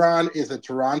 Chiron is a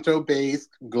Toronto-based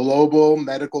global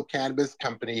medical cannabis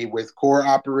company with core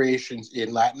operations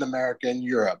in Latin America and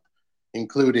Europe,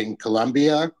 including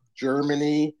Colombia,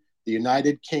 Germany, the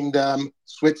United Kingdom,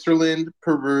 Switzerland,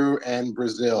 Peru, and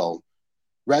Brazil.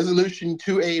 Resolution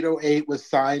 2808 was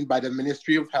signed by the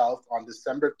Ministry of Health on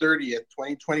December 30th,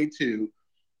 2022,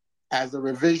 as a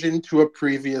revision to a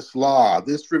previous law.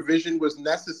 This revision was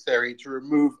necessary to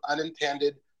remove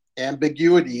unintended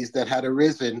ambiguities that had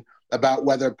arisen about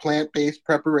whether plant-based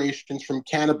preparations from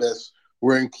cannabis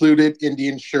were included in the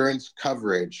insurance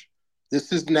coverage.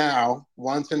 This is now,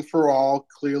 once and for all,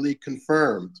 clearly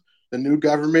confirmed. The new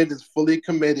government is fully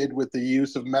committed with the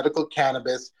use of medical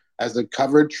cannabis as a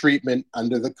covered treatment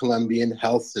under the Colombian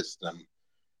health system.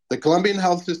 The Colombian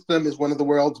health system is one of the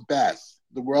world's best.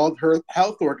 The World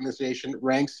Health Organization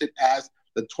ranks it as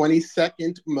the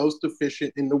 22nd most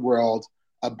efficient in the world,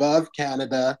 above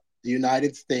Canada, the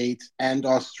United States, and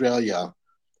Australia.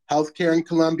 Healthcare in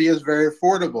Colombia is very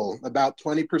affordable. About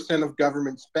 20% of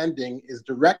government spending is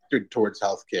directed towards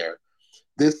healthcare.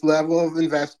 This level of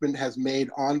investment has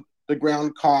made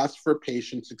on-the-ground costs for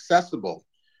patients accessible.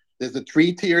 There's a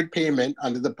three-tiered payment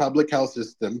under the public health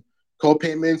system.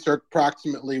 Co-payments are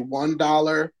approximately $1,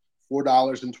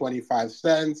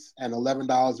 $4.25, and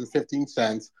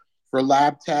 $11.15 for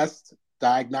lab tests,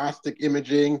 diagnostic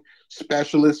imaging,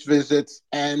 specialist visits,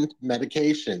 and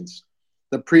medications.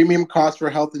 The premium cost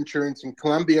for health insurance in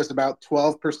Colombia is about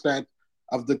 12%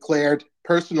 of declared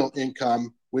personal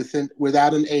income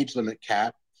without an age limit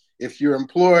cap. If you're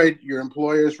employed, your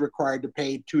employer is required to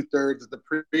pay 2/3 of the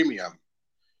premium.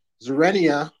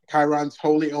 Zerenia, Chiron's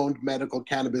wholly owned medical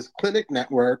cannabis clinic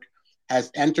network,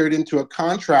 has entered into a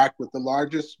contract with the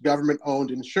largest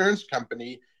government-owned insurance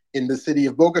company in the city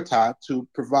of Bogota to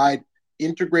provide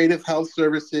integrative health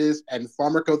services and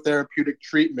pharmacotherapeutic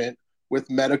treatment with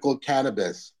medical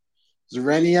cannabis.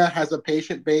 Zerenia has a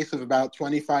patient base of about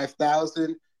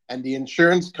 25,000, and the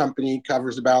insurance company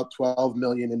covers about 12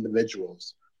 million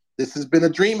individuals. This has been a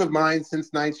dream of mine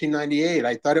since 1998.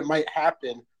 I thought it might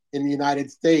happen in the United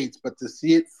States, but to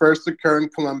see it first occur in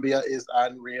Colombia is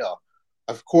unreal.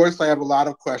 Of course, I have a lot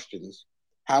of questions.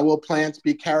 How will plants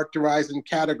be characterized and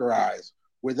categorized?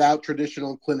 Without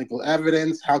traditional clinical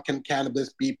evidence, how can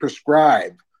cannabis be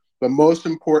prescribed? But most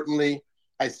importantly,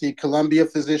 I see Colombia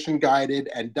physician-guided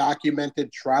and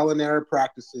documented trial and error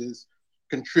practices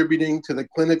contributing to the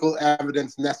clinical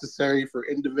evidence necessary for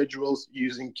individuals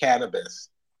using cannabis.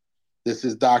 This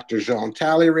is Dr. Jean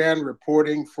Talleyrand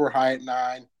reporting for Hyatt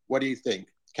 9. What do you think?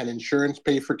 Can insurance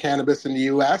pay for cannabis in the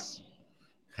U.S.?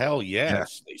 Hell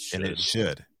yes, they should. And it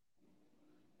should.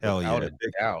 Hell Without yeah.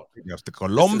 a doubt. Goes to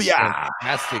Colombia.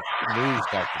 Fantastic news,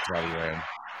 Dr. Talleyrand.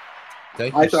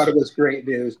 I thought it was great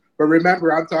news. But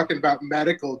remember, I'm talking about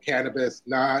medical cannabis,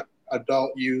 not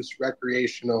adult use,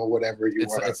 recreational, whatever you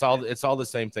want. It's all the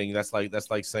same thing. That's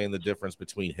like saying the difference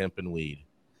between hemp and weed.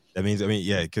 That means,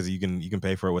 yeah, because you can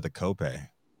pay for it with a copay.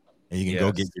 And you can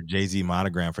go get your Jay-Z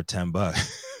monogram for $10.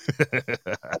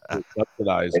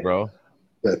 Subsidized, bro.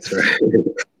 That's right.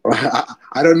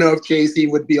 I don't know if Jay-Z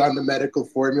would be on the medical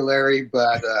formulary,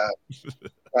 but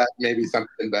maybe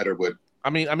something better would. I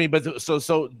mean, but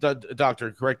so the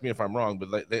doctor, correct me if I'm wrong,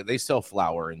 but they sell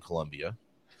flour in Colombia,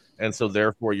 and so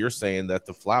therefore you're saying that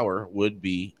the flour would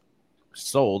be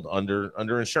sold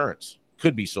under insurance,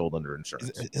 could be sold under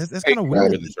insurance. That's kind of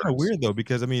weird. It's kind of weird though,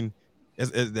 because I mean,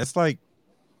 that's like,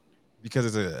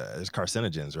 because it's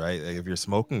carcinogens, right? Like if you're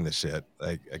smoking the shit,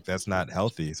 like that's not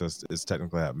healthy, so it's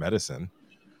technically not medicine.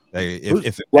 Like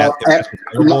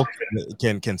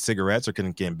can cigarettes or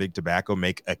can big tobacco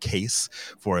make a case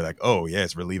for like, oh yeah,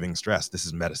 it's relieving stress? This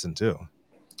is medicine too.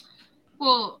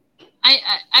 Well, I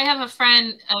have a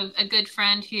good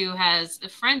friend who has a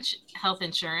French health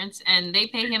insurance, and they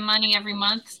pay him money every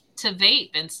month to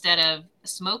vape instead of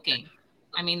smoking.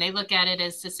 I mean, they look at it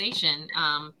as cessation.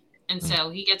 And so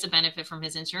he gets a benefit from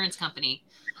his insurance company.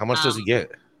 How much does he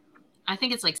get? I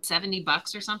think it's like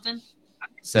 $70 or something.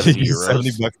 70 euros.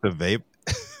 $70 to vape.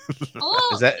 Oh,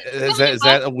 Is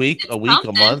that a week, a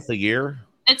month, a year?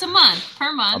 It's a month,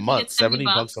 per month. A month,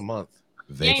 $70 a month.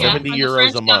 Vape. Yeah, 70 from euros the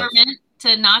French a month. government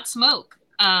to not smoke,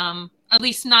 at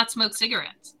least not smoke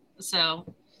cigarettes. So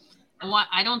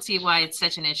I don't see why it's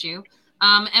such an issue.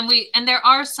 And there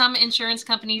are some insurance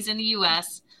companies in the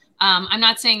U.S. I'm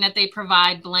not saying that they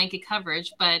provide blanket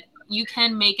coverage, but you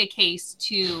can make a case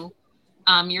to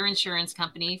your insurance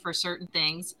company for certain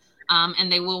things,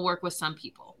 and they will work with some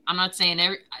people. I'm not saying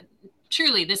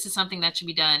truly this is something that should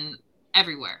be done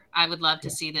everywhere. I would love to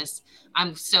see this.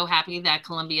 I'm so happy that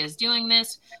Colombia is doing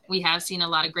this. We have seen a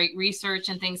lot of great research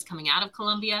and things coming out of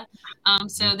Colombia.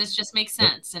 So this just makes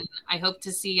sense. And I hope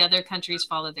to see other countries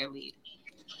follow their lead.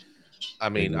 I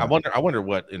mean, I wonder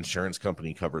what insurance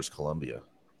company covers Colombia.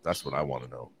 That's what I want to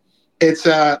know. It's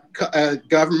a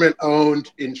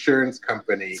government-owned insurance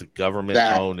company. It's a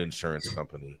government-owned insurance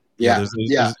company. Yeah, there's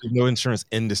no insurance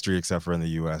industry except for in the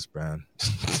U.S., man.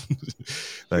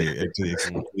 Like to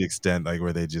the extent like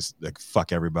where they just like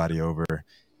fuck everybody over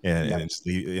and just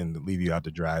leave you out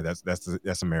to dry.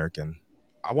 That's American.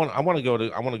 I want to go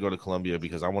to Colombia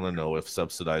because I want to know if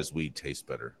subsidized weed tastes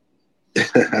better.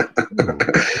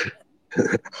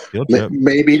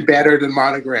 Maybe better than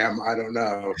Monogram. I don't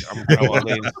know. I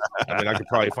mean, I could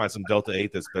probably find some Delta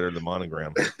 8 that's better than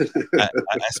Monogram. I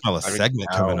smell a segment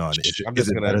coming on. I'm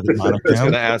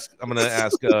gonna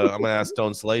ask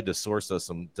Stone Slade to source us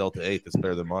some Delta 8 that's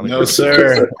better than Monogram. No,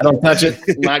 sir. I don't touch it.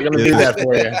 I'm not gonna do that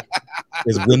for you.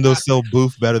 Is Windowsill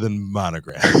Booth better than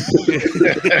Monogram?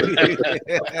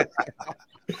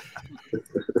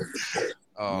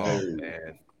 Oh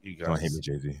man, you guys don't hate me,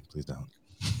 Jay-Z. Please don't.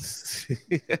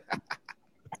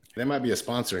 That might be a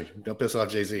sponsor. Don't piss off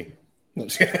Jay-Z.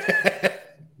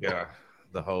 Yeah,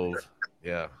 the Hove.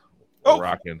 Yeah,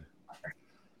 rocking.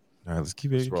 All right, let's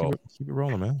keep it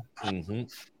rolling, man. Mm-hmm.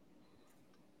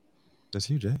 That's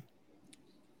you, Jay.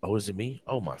 Oh, is it me?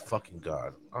 Oh my fucking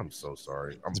god! I'm so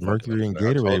sorry. It's Mercury and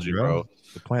Gatorade, bro.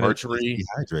 The planet Mercury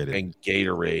and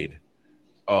Gatorade.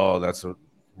 Oh, that's a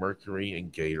Mercury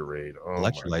and Gatorade. Oh,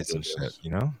 electrolytes and shit,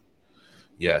 you know?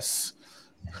 Yes.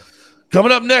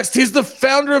 Coming up next, he's the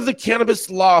founder of the cannabis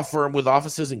law firm with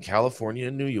offices in California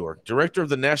and New York, director of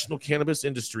the National Cannabis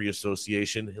Industry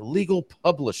Association, legal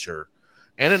publisher,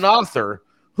 and an author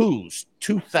whose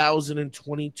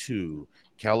 2022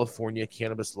 California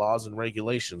cannabis laws and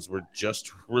regulations were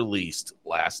just released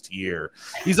last year.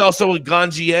 He's also a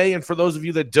ganjier, and for those of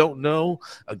you that don't know,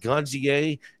 a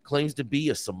ganjier claims to be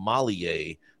a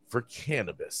sommelier for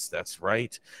cannabis. That's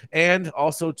right. And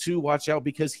also to watch out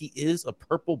because he is a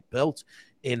purple belt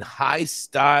in high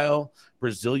style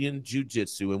Brazilian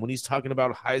jiu-jitsu. And when he's talking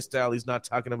about high style, he's not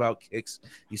talking about kicks.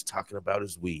 He's talking about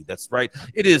his weed. That's right.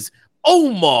 It is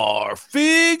Omar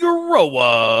Figueroa.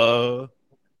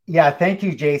 Yeah, thank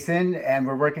you, Jason. And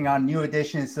we're working on new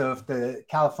editions of the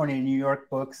California and New York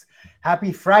books.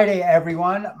 Happy Friday,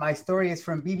 everyone. My story is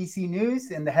from BBC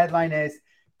News, and the headline is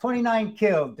 29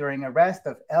 killed during arrest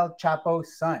of El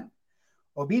Chapo's son.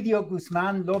 Ovidio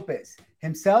Guzman Lopez,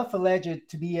 himself alleged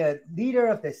to be a leader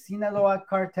of the Sinaloa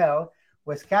cartel,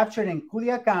 was captured in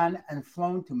Culiacan and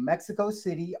flown to Mexico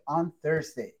City on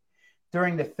Thursday.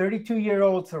 During the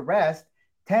 32-year-old's arrest,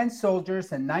 10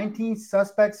 soldiers and 19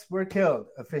 suspects were killed,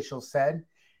 officials said.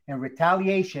 In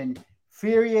retaliation,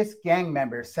 furious gang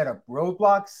members set up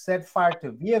roadblocks, set fire to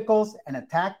vehicles, and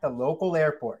attacked the local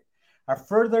airport. A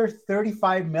further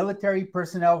 35 military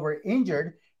personnel were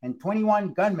injured and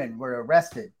 21 gunmen were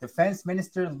arrested. Defense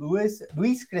Minister Luis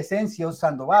Crescencio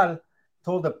Sandoval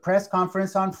told a press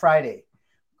conference on Friday.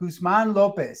 Guzman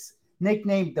Lopez,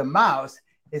 nicknamed the Mouse,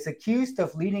 is accused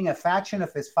of leading a faction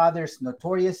of his father's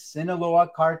notorious Sinaloa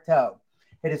cartel.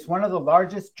 It is one of the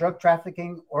largest drug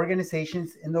trafficking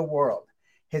organizations in the world.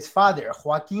 His father,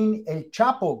 Joaquin El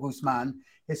Chapo Guzman,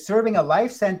 is serving a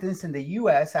life sentence in the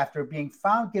U.S. after being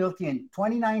found guilty in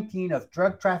 2019 of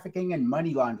drug trafficking and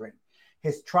money laundering.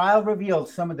 His trial revealed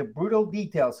some of the brutal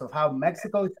details of how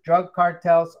Mexico's drug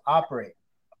cartels operate.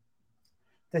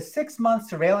 The 6-month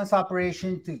surveillance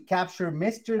operation to capture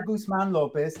Mr. Guzman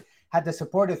Lopez had the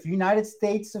support of United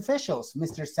States officials,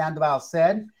 Mr. Sandoval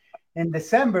said. In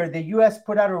December, the U.S.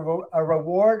 put out a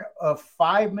reward of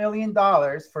 $5 million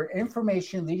for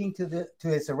information leading to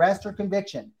his arrest or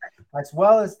conviction, as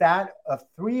well as that of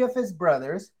 3 of his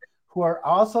brothers, who are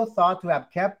also thought to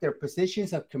have kept their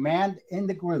positions of command in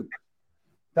the group.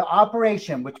 The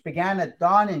operation, which began at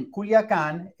dawn in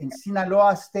Culiacan, in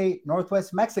Sinaloa State,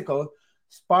 northwest Mexico,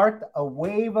 sparked a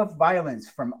wave of violence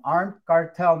from armed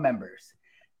cartel members.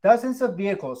 Dozens of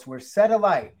vehicles were set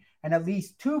alight, and at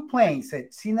least 2 planes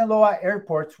at Sinaloa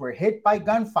airports were hit by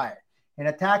gunfire in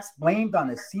attacks blamed on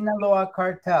the Sinaloa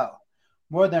cartel.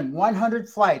 More than 100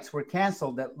 flights were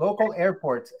canceled at local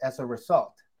airports as a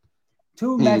result.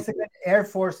 2 Mexican Air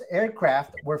Force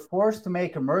aircraft were forced to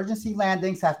make emergency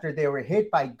landings after they were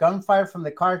hit by gunfire from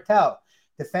the cartel,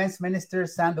 Defense Minister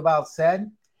Sandoval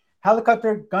said.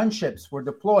 Helicopter gunships were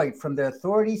deployed from the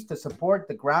authorities to support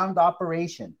the ground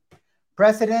operation.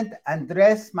 President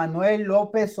Andrés Manuel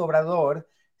López Obrador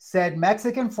said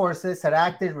Mexican forces had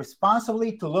acted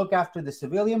responsibly to look after the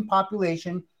civilian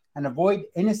population and avoid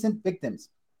innocent victims.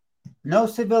 No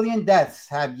civilian deaths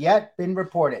have yet been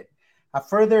reported. A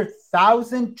further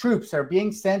 1,000 troops are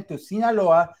being sent to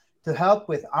Sinaloa to help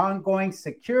with ongoing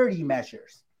security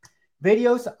measures.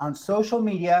 Videos on social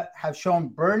media have shown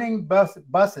burning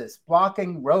buses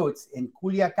blocking roads in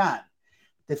Culiacán.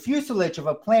 The fuselage of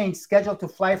a plane scheduled to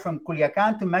fly from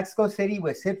Culiacán to Mexico City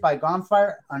was hit by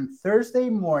gunfire on Thursday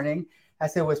morning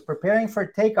as it was preparing for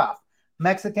takeoff,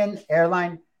 Mexican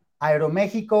airline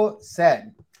Aeroméxico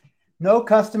said. No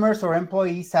customers or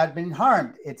employees had been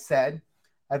harmed, it said.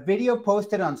 A video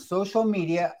posted on social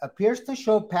media appears to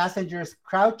show passengers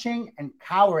crouching and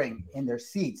cowering in their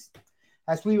seats.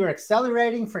 As we were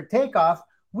accelerating for takeoff,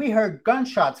 we heard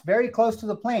gunshots very close to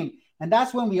the plane, and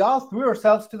that's when we all threw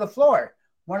ourselves to the floor.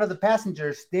 One of the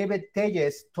passengers, David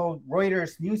Telles, told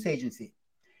Reuters news agency.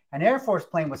 An Air Force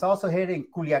plane was also hit in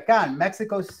Culiacán,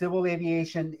 Mexico's civil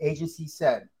aviation agency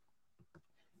said.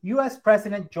 U.S.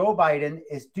 President Joe Biden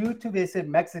is due to visit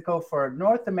Mexico for a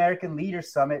North American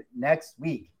Leaders Summit next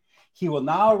week. He will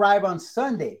now arrive on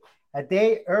Sunday, a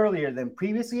day earlier than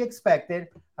previously expected,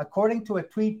 according to a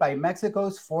tweet by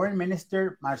Mexico's Foreign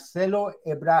Minister Marcelo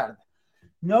Ebrard.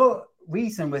 No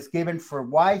reason was given for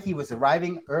why he was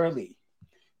arriving early.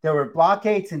 There were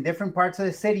blockades in different parts of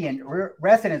the city, and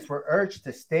residents were urged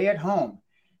to stay at home.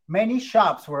 Many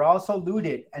shops were also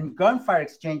looted, and gunfire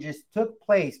exchanges took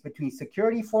place between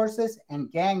security forces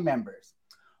and gang members.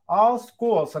 All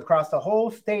schools across the whole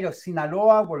state of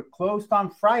Sinaloa were closed on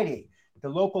Friday, the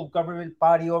local government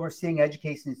body overseeing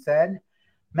education said.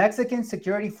 Mexican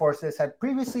security forces had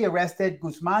previously arrested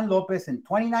Guzman Lopez in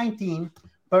 2019,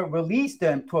 but released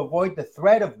him to avoid the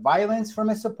threat of violence from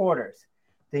his supporters.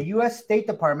 The U.S. State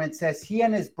Department says he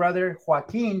and his brother,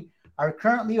 Joaquin, are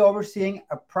currently overseeing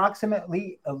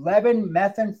approximately 11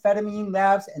 methamphetamine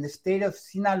labs in the state of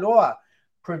Sinaloa,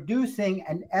 producing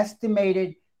an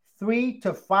estimated 3,000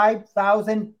 to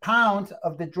 5,000 pounds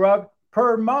of the drug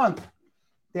per month.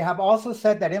 They have also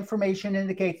said that information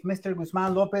indicates Mr.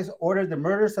 Guzman Lopez ordered the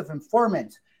murders of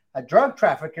informants, a drug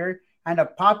trafficker, and a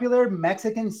popular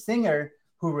Mexican singer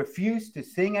who refused to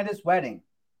sing at his wedding.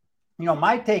 You know,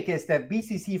 my take is that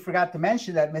BCC forgot to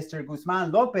mention that Mr.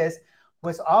 Guzman Lopez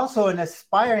was also an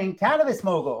aspiring cannabis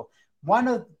mogul, one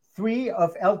of 3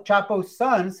 of El Chapo's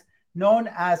sons, known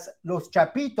as Los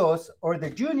Chapitos, or the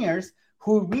Juniors,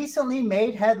 who recently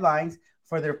made headlines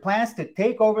for their plans to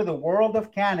take over the world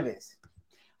of cannabis.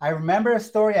 I remember a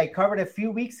story I covered a few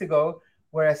weeks ago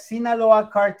where a Sinaloa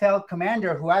cartel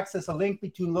commander who acts as a link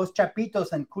between Los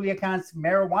Chapitos and Culiacan's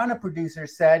marijuana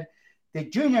producers said, "The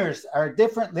Juniors are a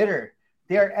different litter.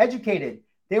 They are educated.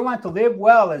 They want to live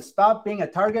well and stop being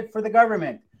a target for the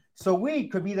government. So weed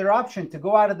could be their option to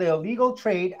go out of the illegal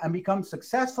trade and become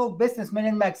successful businessmen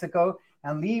in Mexico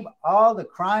and leave all the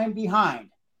crime behind."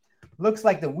 Looks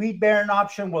like the weed baron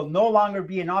option will no longer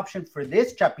be an option for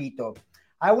this Chapito.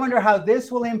 I wonder how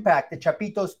this will impact the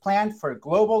Chapitos' plan for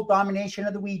global domination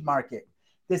of the weed market.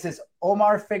 This is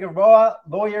Omar Figueroa,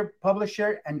 lawyer,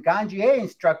 publisher, and Ganjier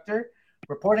instructor,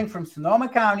 reporting from Sonoma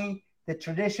County, the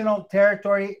traditional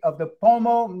territory of the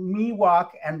Pomo, Miwok,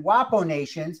 and Wapo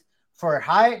nations, for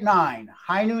High at 9,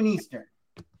 high noon Eastern.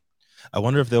 I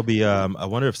wonder if there'll be. I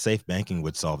wonder if safe banking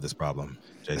would solve this problem,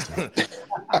 Jason.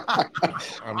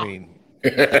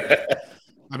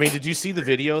 I mean, did you see the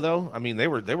video though? I mean, they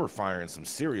were firing some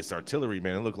serious artillery,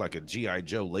 man. It looked like a G.I.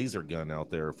 Joe laser gun out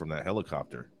there from that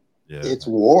helicopter. Yeah, it's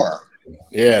war.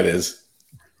 Yeah, it is.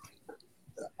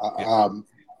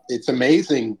 It's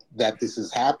amazing that this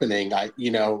is happening.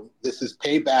 This is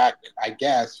payback, I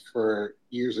guess, for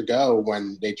years ago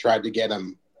when they tried to get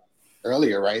him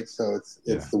earlier, right? So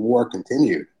it's the war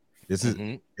continued. This is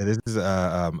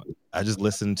I just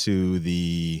listened to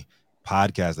the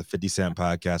podcast, the 50 Cent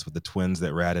podcast with the twins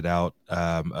that ratted out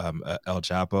El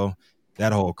Chapo.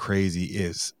 That whole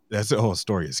the whole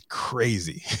story is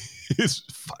crazy. It's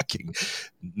fucking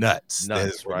nuts.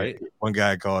 Right? One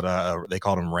guy they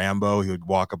called him Rambo. He would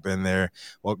walk up in there,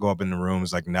 go up in the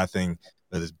rooms like nothing,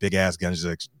 with his big ass guns, just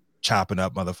like chopping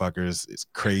up motherfuckers. It's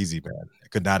crazy, man. I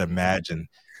could not imagine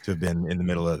to have been in the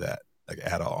middle of that, like,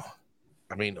 at all.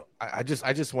 I mean, I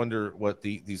just wonder what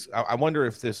I wonder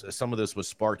if some of this was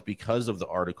sparked because of the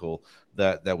article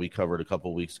that we covered a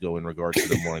couple of weeks ago in regards to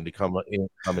them wanting to come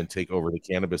and take over the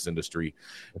cannabis industry.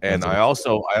 And I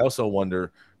also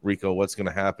wonder, Rico, what's going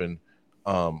to happen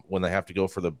when they have to go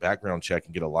for the background check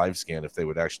and get a live scan, if they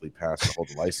would actually pass and hold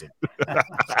the license.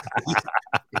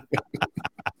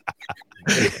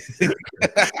 This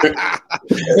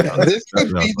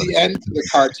could be the end to the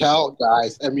cartel,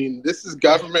 guys. I mean, this is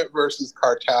government versus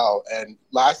cartel, and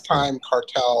last time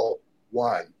cartel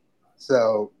won,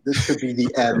 so this could be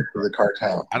the end for the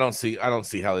cartel. I don't see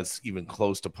how it's even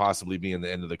close to possibly being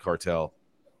the end of the cartel.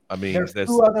 I mean, there's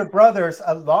two other brothers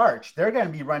at large. They're going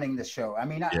to be running the show. I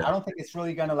mean, I don't think it's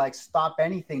really going to like stop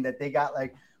anything that they got.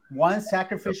 Like, one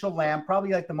sacrificial lamb, probably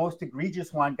like the most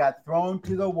egregious one, got thrown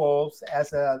to the wolves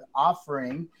as an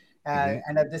offering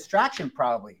and a distraction,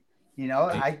 probably. You know,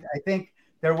 I think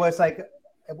there was like,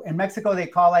 in Mexico, they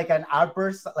call like an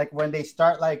outburst, like when they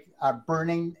start like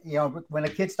burning, you know, when a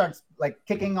kid starts like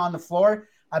kicking on the floor,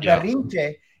 a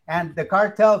berrinche, and the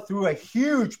cartel threw a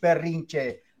huge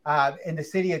berrinche in the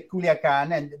city of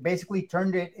Culiacan and basically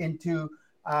turned it into,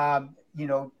 you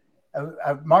know,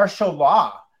 a martial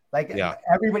law. Like,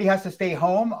 everybody has to stay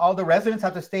home. All the residents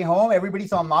have to stay home.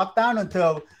 Everybody's on lockdown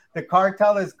until the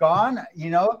cartel is gone. You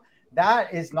know,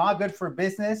 that is not good for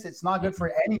business. It's not good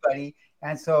for anybody.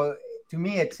 And so to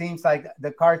me, it seems like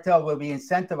the cartel will be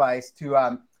incentivized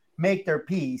to make their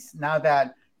peace now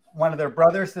that one of their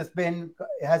brothers has been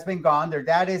gone. Their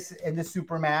dad is in the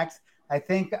Supermax. I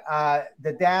think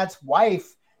the dad's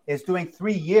wife is doing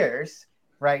 3 years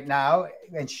right now,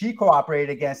 and she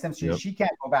cooperated against him, so she can't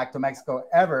go back to Mexico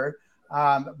ever.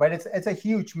 But it's a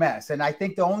huge mess, and I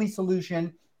think the only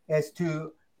solution is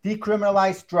to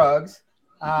decriminalize drugs,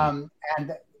 and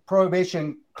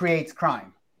prohibition creates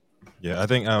crime. Yeah, I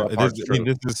think this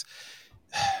is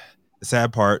the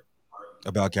sad part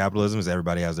about capitalism is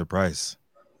everybody has their price.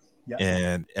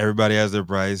 And everybody has their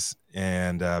price,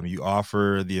 and you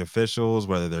offer the officials,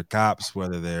 whether they're cops,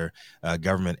 whether they're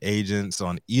government agents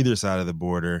on either side of the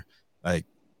border, like,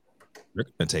 they're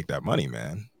gonna take that money,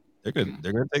 man. They're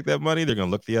gonna take that money. They're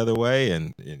gonna look the other way,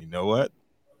 and you know what?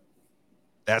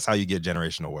 That's how you get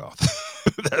generational wealth.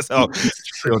 That's how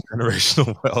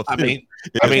generational wealth. I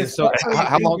mean, so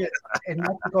how long in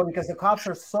Mexico, because the cops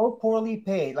are so poorly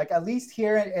paid? Like, at least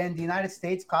here in the United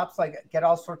States, cops like get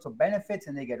all sorts of benefits,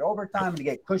 and they get overtime, they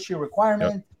get cushy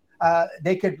requirements.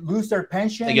 They could lose their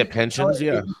pension. They get pensions,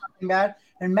 That.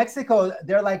 In Mexico,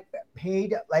 they're like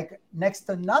paid like next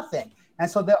to nothing, and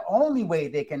so the only way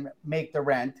they can make the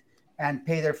rent and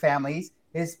pay their families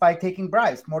is by taking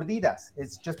bribes, mordidas.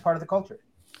 It's just part of the culture.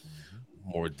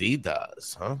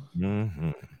 Mordidas, huh?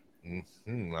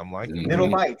 I'm liking little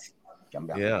bites.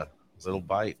 Yeah, little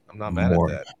bite. I'm not mad at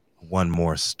that. One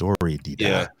more story,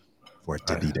 Dida. For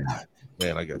Dida.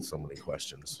 Man, I got so many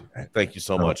questions. Thank you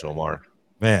so much, Omar.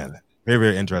 Man, very,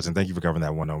 very interesting. Thank you for covering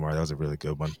that one, Omar. That was a really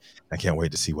good one. I can't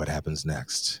wait to see what happens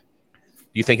next.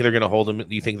 Do you think they're going to hold him?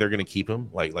 Do you think they're going to keep him?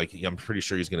 Like I'm pretty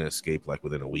sure he's going to escape like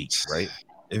within a week, right?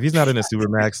 If he's not in a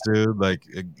Supermax, dude, like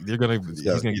he's gonna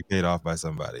get paid off by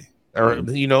somebody. Or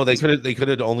you know, they could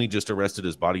have only just arrested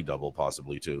his body double,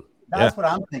 possibly too. That's what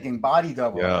I'm thinking. Body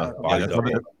double. Yeah, body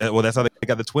double. Well, that's how they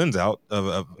got the twins out.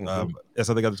 That's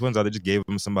how they got the twins out. They just gave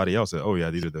them somebody else. Oh yeah,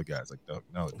 these are the guys. Like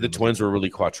no, the twins were really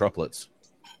quadruplets.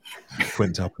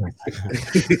 Quintuplets.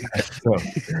 So,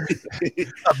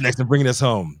 up next, and bringing us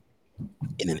home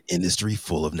in an industry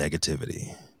full of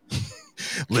negativity,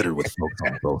 littered with folks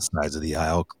on both sides of the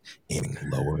aisle, aiming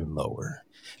lower and lower.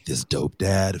 This dope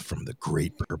dad from the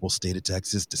great purple state of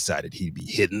Texas decided he'd be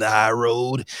hitting the high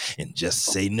road and just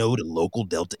say no to local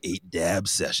Delta 8 dab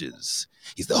sessions.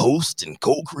 He's the host and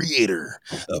co-creator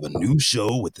of a new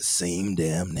show with the same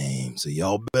damn name. So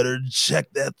y'all better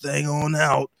check that thing on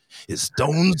out. Is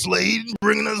Stone Slade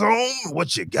bringing us home?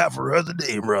 What you got for us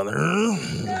today, brother?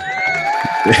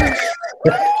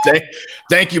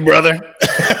 Thank you, brother.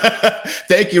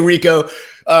 Thank you, Rico.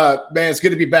 Man, it's good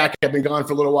to be back. I've been gone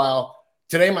for a little while.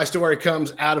 Today, my story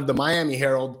comes out of the Miami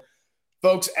Herald.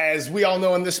 Folks, as we all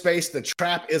know in this space, the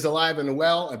trap is alive and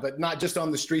well, but not just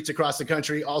on the streets across the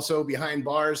country, also behind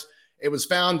bars. It was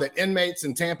found that inmates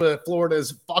in Tampa,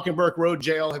 Florida's Falkenberg Road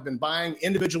Jail have been buying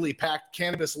individually packed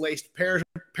cannabis-laced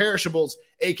perishables,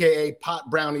 a.k.a. pot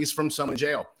brownies, from someone in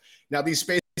jail. Now, these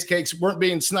space cakes weren't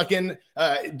being snuck in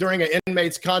during an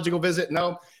inmate's conjugal visit.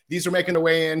 No, these are making their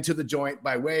way into the joint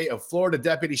by way of Florida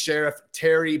Deputy Sheriff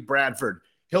Terry Bradford.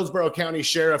 Hillsborough County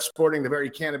Sheriff, sporting the very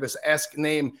cannabis-esque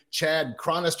name Chad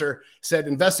Chronister, said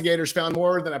investigators found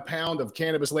more than a pound of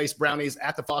cannabis-laced brownies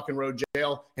at the Falcon Road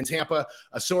Jail in Tampa.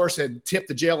 A source had tipped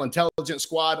the jail intelligence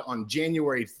squad on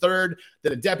January 3rd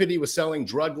that a deputy was selling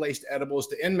drug-laced edibles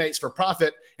to inmates for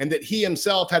profit and that he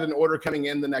himself had an order coming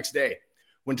in the next day.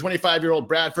 When 25-year-old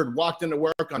Bradford walked into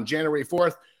work on January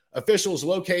 4th, officials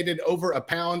located over a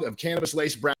pound of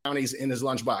cannabis-laced brownies in his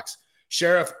lunchbox.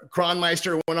 Sheriff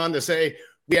Cronmeister went on to say,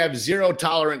 "We have zero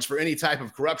tolerance for any type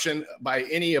of corruption by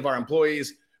any of our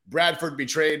employees. Bradford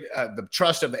betrayed the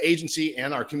trust of the agency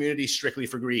and our community strictly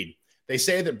for greed." They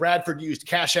say that Bradford used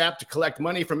Cash App to collect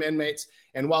money from inmates,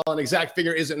 and while an exact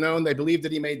figure isn't known, they believe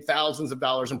that he made thousands of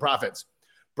dollars in profits.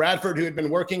 Bradford, who had been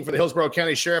working for the Hillsborough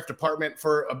County Sheriff Department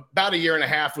for about a year and a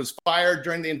half, was fired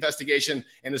during the investigation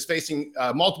and is facing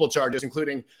multiple charges,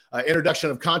 including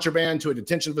introduction of contraband to a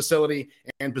detention facility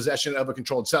and possession of a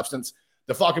controlled substance.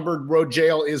 The Falkenberg Road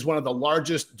Jail is one of the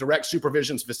largest direct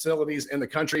supervision facilities in the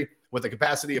country, with a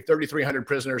capacity of 3,300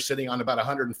 prisoners sitting on about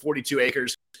 142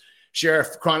 acres.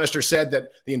 Sheriff Chronister said that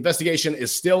the investigation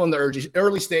is still in the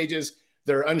early stages.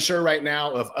 They're unsure right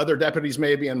now if other deputies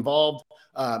may be involved.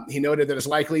 He noted that it's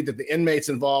likely that the inmates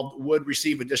involved would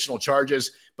receive additional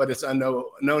charges, but it's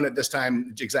unknown at this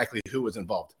time exactly who was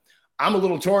involved. I'm a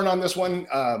little torn on this one.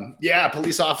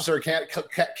 Police officer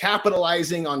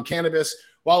capitalizing on cannabis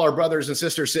while our brothers and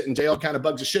sisters sit in jail kind of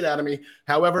bugs the shit out of me.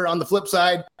 However, on the flip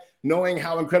side, knowing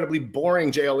how incredibly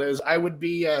boring jail is, I would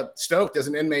be stoked as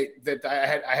an inmate that I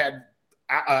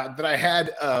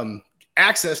had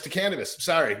access to cannabis.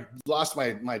 Sorry, lost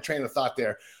my train of thought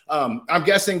there. I'm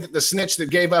guessing that the snitch that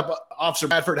gave up Officer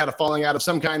Bradford had a falling out of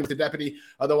some kind with the deputy.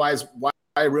 Otherwise, why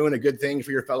ruin a good thing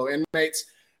for your fellow inmates?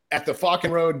 At the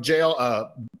Falcon Road Jail,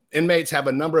 inmates have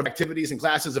a number of activities and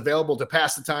classes available to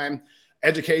pass the time.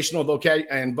 Educational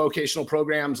and vocational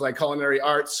programs like culinary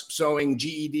arts, sewing,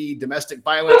 GED, domestic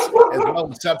violence, as well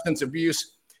as substance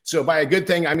abuse. So by a good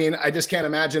thing, I mean, I just can't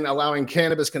imagine allowing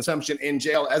cannabis consumption in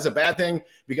jail as a bad thing,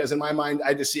 because in my mind,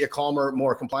 I just see a calmer,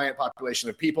 more compliant population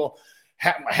of people,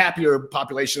 a happier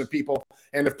population of people.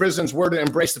 And if prisons were to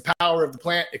embrace the power of the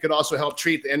plant, it could also help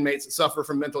treat the inmates that suffer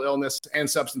from mental illness and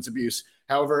substance abuse.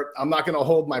 However, I'm not going to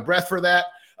hold my breath for that.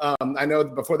 I know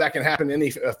that before that can happen in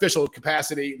any official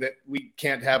capacity, that we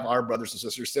can't have our brothers and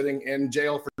sisters sitting in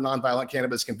jail for nonviolent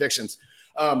cannabis convictions.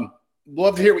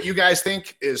 Love to hear what you guys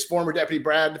think. Is former Deputy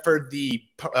Bradford the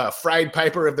fried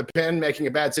piper of the pen, making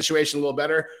a bad situation a little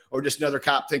better, or just another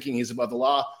cop thinking he's above the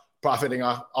law, profiting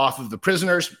off of the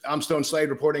prisoners? I'm Stone Slade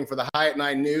reporting for the High at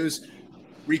 9 News.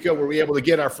 Rico, were we able to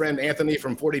get our friend Anthony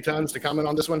from 40 Tons to comment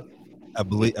on this one? I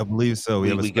believe so.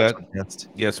 We got guest.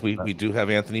 Yes, we do have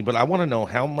Anthony, but I want to know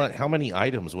how many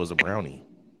items was a brownie?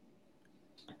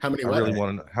 How many? I really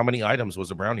want to know how many items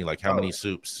was a brownie? Like how many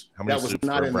soups? How many soups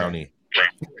for a brownie?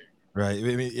 Right.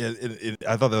 I mean,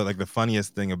 I thought that the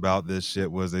funniest thing about this shit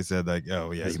was they said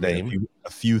his name, a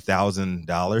few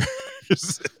 $1,000.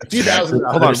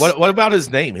 Hold on. What about his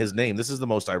name? His name. This is the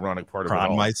most ironic part of it all.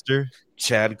 Cronmeister.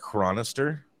 Chad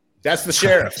Chronister. That's the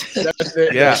sheriff. That's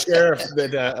the sheriff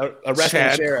that arrested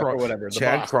the sheriff or whatever.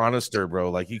 Chad Chronister, bro.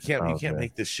 Like you can't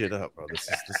make this shit up, bro. This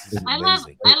is amazing. I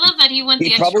love that he went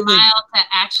the extra mile to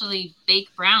actually bake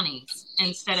brownies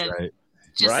instead of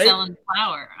just selling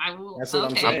flour. That's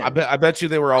what I'm saying. I bet you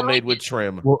they were all made with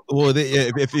trim. Well,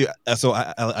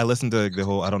 I listened to the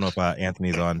whole. I don't know if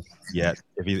Anthony's on yet.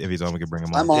 If he's on, we can bring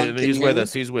him on. I'm on. He's with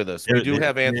us. He's with us. We do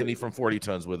have Anthony from 40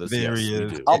 Tons with us. There he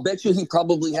is. I'll bet you he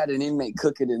probably had an inmate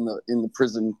cook it in the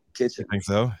prison kitchen. You think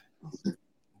so?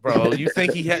 Bro, you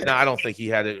think he had? No, I don't think he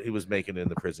had it. He was making it in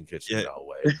the prison kitchen. Yeah. No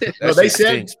way. Well, they said,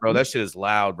 stinks, bro. That shit is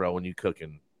loud, bro. When you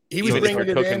cooking. He was bringing it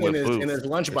in his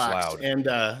lunchbox, and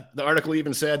the article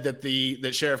even said that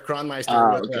that Sheriff Cronmeister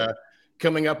was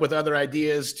coming up with other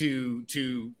ideas to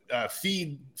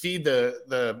feed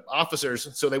the officers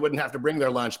so they wouldn't have to bring their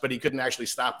lunch, but he couldn't actually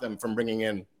stop them from bringing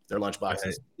in their lunch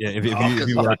boxes. Yeah, if you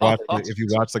watch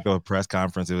like a press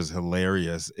conference, it was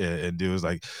hilarious, and it was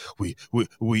like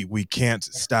we can't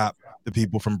stop the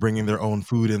people from bringing their own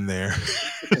food in there.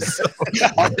 So,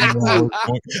 I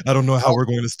don't know how we're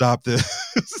going to stop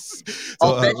this.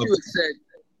 I'll bet you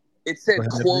it said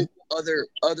quote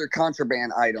other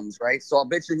contraband items, right? So I'll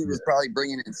bet you he was probably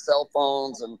bringing in cell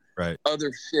phones and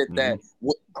other shit that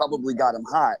probably got him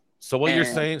hot. So what you're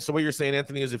saying,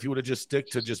 Anthony, is if you would have just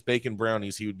stick to just baking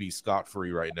brownies, he would be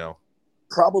scot-free right now.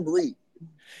 Probably.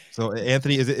 So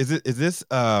Anthony, is this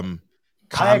common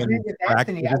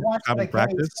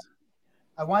practice?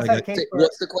 I want that case.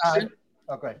 What's the question?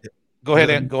 Go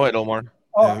ahead, Omar.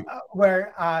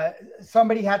 Where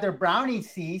somebody had their brownies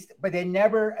seized, but they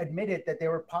never admitted that they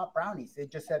were pop brownies. They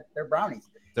just said they're brownies.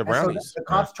 They're brownies. So the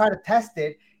cops try to test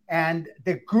it, and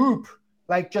the group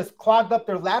just clogged up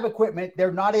their lab equipment.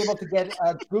 They're not able to get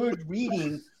a good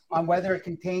reading on whether it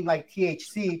contained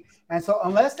THC. And so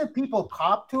unless the people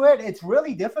cop to it, it's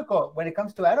really difficult when it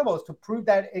comes to edibles to prove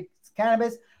that it's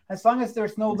cannabis, as long as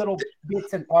there's no little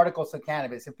bits and particles of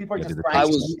cannabis. If people are just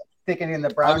sticking it in the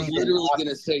brownie. I was literally going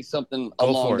to say something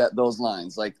along those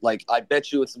lines. Like I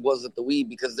bet you it wasn't the weed,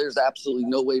 because there's absolutely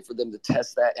no way for them to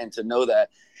test that and to know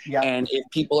that. Yeah. And if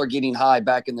people are getting high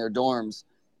back in their dorms,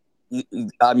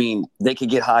 I mean, they could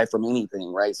get high from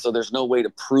anything, right? So there's no way to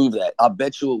prove that. I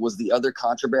bet you it was the other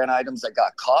contraband items that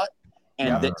got caught,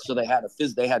 and so they had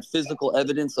physical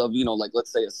evidence of,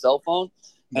 let's say a cell phone,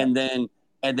 and then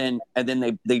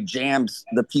they jammed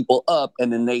the people up,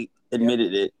 and then they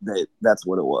admitted that's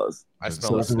what it was. I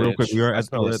smell a snitch. Real quick, I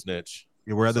smell a snitch.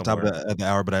 We're at the top of the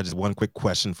hour, but I just one quick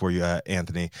question for you,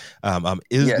 Anthony.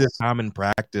 Is this common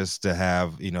practice to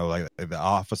have, the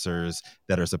officers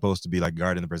that are supposed to be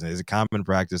guarding the prison? Is it common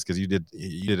practice, because you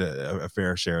did a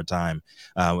fair share of time?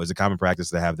 Is it common practice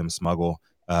to have them smuggle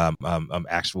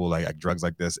actual drugs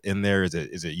like this in there? Is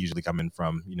it usually coming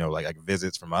from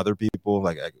visits from other people?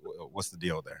 What's the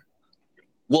deal there?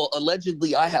 Well,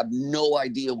 allegedly, I have no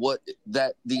idea what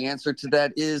the answer to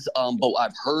that is. But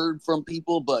I've heard from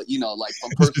people, but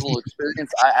from personal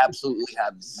experience, I absolutely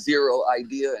have zero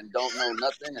idea and don't know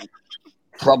nothing, and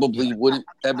probably wouldn't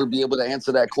ever be able to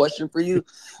answer that question for you.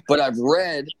 But I've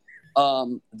read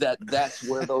that's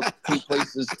where those two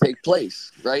places take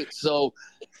place, right? So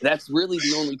that's really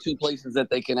the only two places that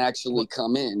they can actually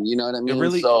come in. You know what I mean?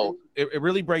 It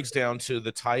really breaks down to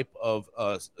the type of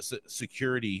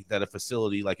security that a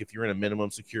facility, like if you're in a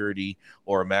minimum security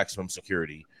or a maximum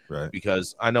security. Right.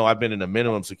 Because I know I've been in a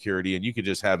minimum security, and you could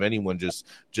just have anyone just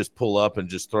pull up and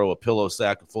just throw a pillow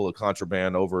sack full of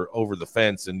contraband over the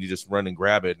fence, and you just run and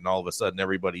grab it, and all of a sudden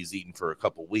everybody's eating for a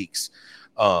couple weeks.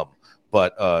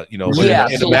 But in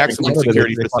a maximum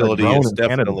security facility, it's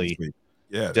definitely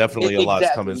a lot's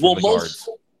coming from the guards.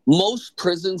 Most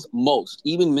prisons,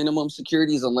 even minimum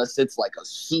securities, unless it's like a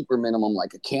super minimum,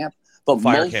 like a camp, but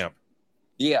fire camp,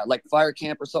 like fire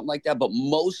camp or something like that. But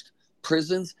most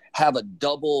prisons have a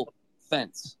double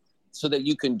fence, so that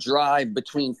you can drive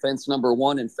between fence number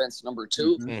 1 and fence number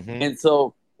 2, and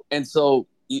so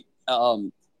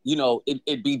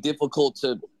it'd be difficult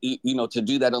to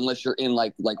do that unless you're in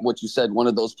like what you said, one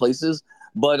of those places.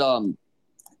 But I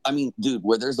mean, dude,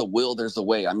 where there's a will, there's a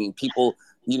way. I mean, people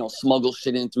smuggle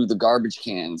shit in through the garbage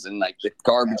cans and the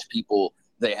garbage people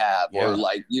they have, or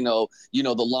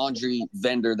the laundry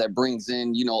vendor that brings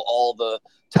in all the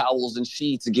towels and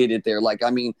sheets to get it there. I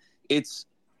mean, it's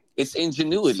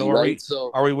ingenuity, so right?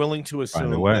 So are we willing to assume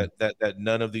that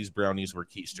none of these brownies were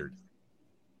keistered?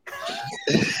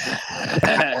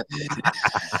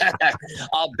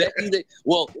 I'll bet you that.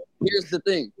 Well, here's the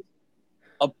thing.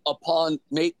 Upon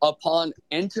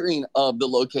entering of the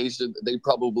location, they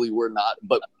probably were not.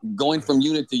 But going from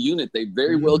unit to unit, they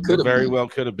very well could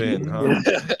have been. Huh?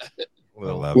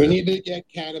 We need to get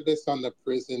cannabis on the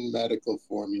prison medical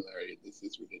formulary. This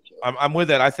is ridiculous. I'm with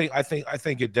that. I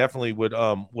think it definitely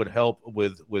would help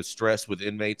with stress with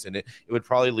inmates, and it would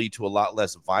probably lead to a lot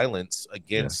less violence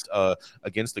against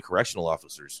the correctional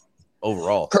officers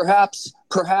overall. Perhaps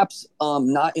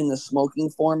not in the smoking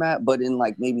format, but in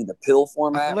maybe the pill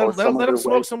format. Let them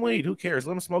smoke some weed. Who cares?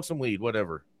 Let them smoke some weed.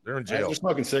 Whatever. They're in jail. They're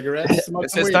smoking cigarettes. You're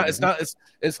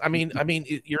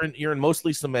in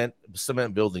mostly cement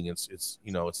building.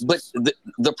 But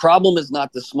the problem is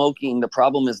not the smoking. The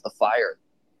problem is the fire.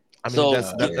 I mean,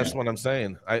 that's what I'm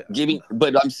saying.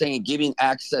 Giving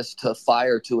access to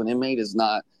fire to an inmate is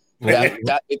not. Maybe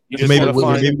we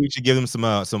should give them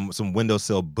some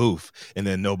windowsill booth, and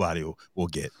then nobody will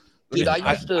get. Dude,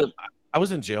 I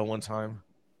was in jail one time,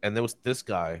 and there was this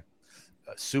guy,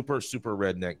 super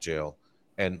redneck jail,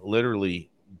 and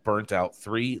literally burnt out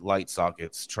 3 light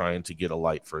sockets trying to get a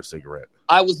light for a cigarette.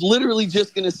 I was literally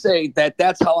just gonna say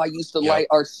that's how I used to light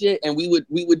our shit, and we would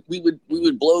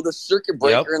blow the circuit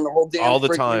breaker in the whole damn all the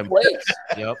time place.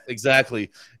 Yep, exactly.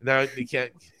 Now you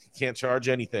can't charge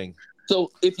anything.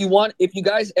 So if you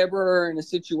guys ever are in a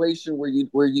situation where you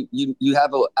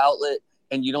have an outlet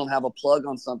and you don't have a plug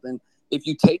on something, if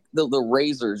you take the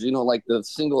razors, like the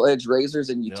single edge razors,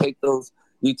 and you take those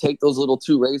little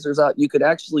 2 razors out, you could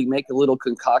actually make a little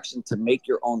concoction to make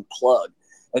your own plug,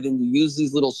 and then you use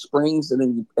these little springs,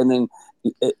 and then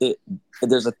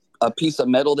there's a piece of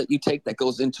metal that you take that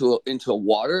goes into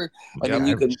water, and then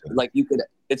you could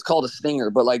it's called a stinger,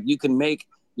 but you can make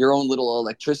your own little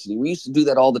electricity. We used to do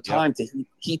that all the time to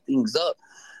heat things up.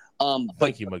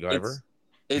 Thank you, MacGyver.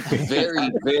 it's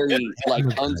very, very like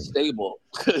unstable.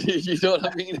 You know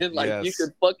what I mean? And like you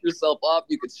could fuck yourself up,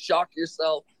 you could shock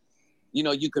yourself. You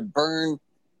know, you could burn,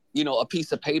 you know, a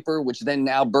piece of paper, which then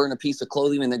now burn a piece of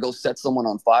clothing and then go set someone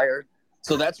on fire.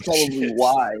 So that's probably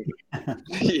why.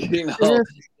 You know,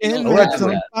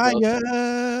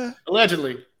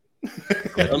 allegedly.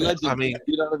 I mean,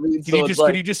 you know what I mean?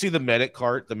 Could you just see the medic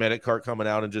cart coming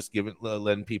out and just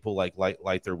letting people like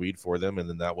light their weed for them, and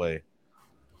then that way,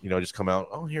 you know, just come out.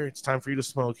 Oh, here, it's time for you to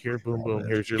smoke. Here, boom, boom.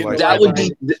 Here's your light. That would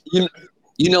be,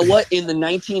 you know what? In the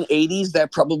 1980s,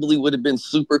 that probably would have been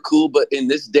super cool. But in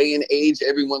this day and age,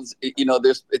 everyone's, you know,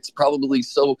 it's probably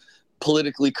so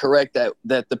politically correct that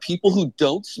the people who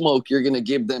don't smoke, you're going to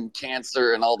give them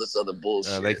cancer and all this other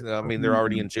bullshit. They're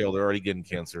already in jail. They're already getting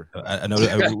cancer. I know.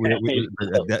 We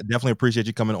definitely appreciate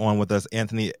you coming on with us,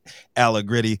 Anthony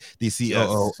Allegretti, the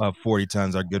COO of 40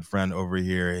 Tons, our good friend over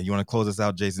here. And you want to close us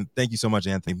out, Jason? Thank you so much,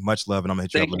 Anthony. Much love, and I'm going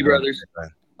to hit you up. Thank you, brothers.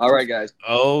 All right, guys.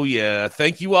 Oh, yeah.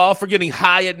 Thank you all for getting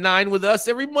high at 9 with us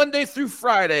every Monday through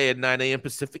Friday at 9 a.m.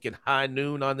 Pacific and high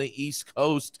noon on the East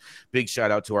Coast. Big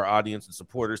shout out to our audience and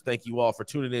supporters. Thank you all for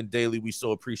tuning in daily. We so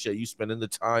appreciate you spending the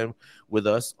time with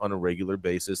us on a regular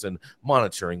basis and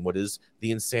monitoring what is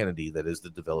the insanity that is the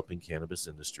developing cannabis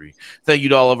industry. Thank you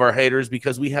to all of our haters,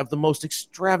 because we have the most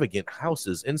extravagant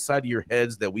houses inside of your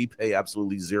heads that we pay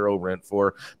absolutely zero rent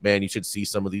for. Man, you should see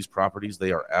some of these properties.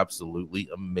 They are absolutely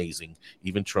amazing.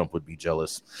 Even Trump would be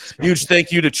jealous. Huge thank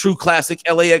you to True Classic,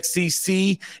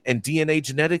 LAXCC, and DNA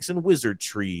Genetics and Wizard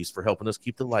Trees for helping us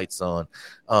keep the lights on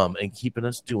and keeping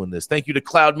us doing this. Thank you to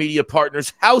Cloud Media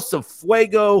Partners, House of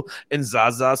Fuego, and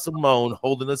Zaza Simone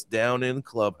holding us down in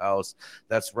Clubhouse.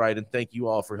 That's right. And thank you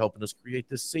all for helping us create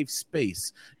this safe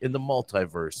space in the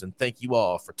multiverse. And thank you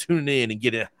all for tuning in and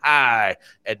getting high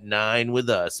at 9 with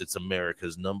us. It's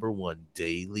America's #1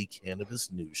 daily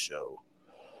cannabis news show.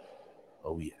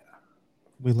 Oh, yeah.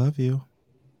 We love you.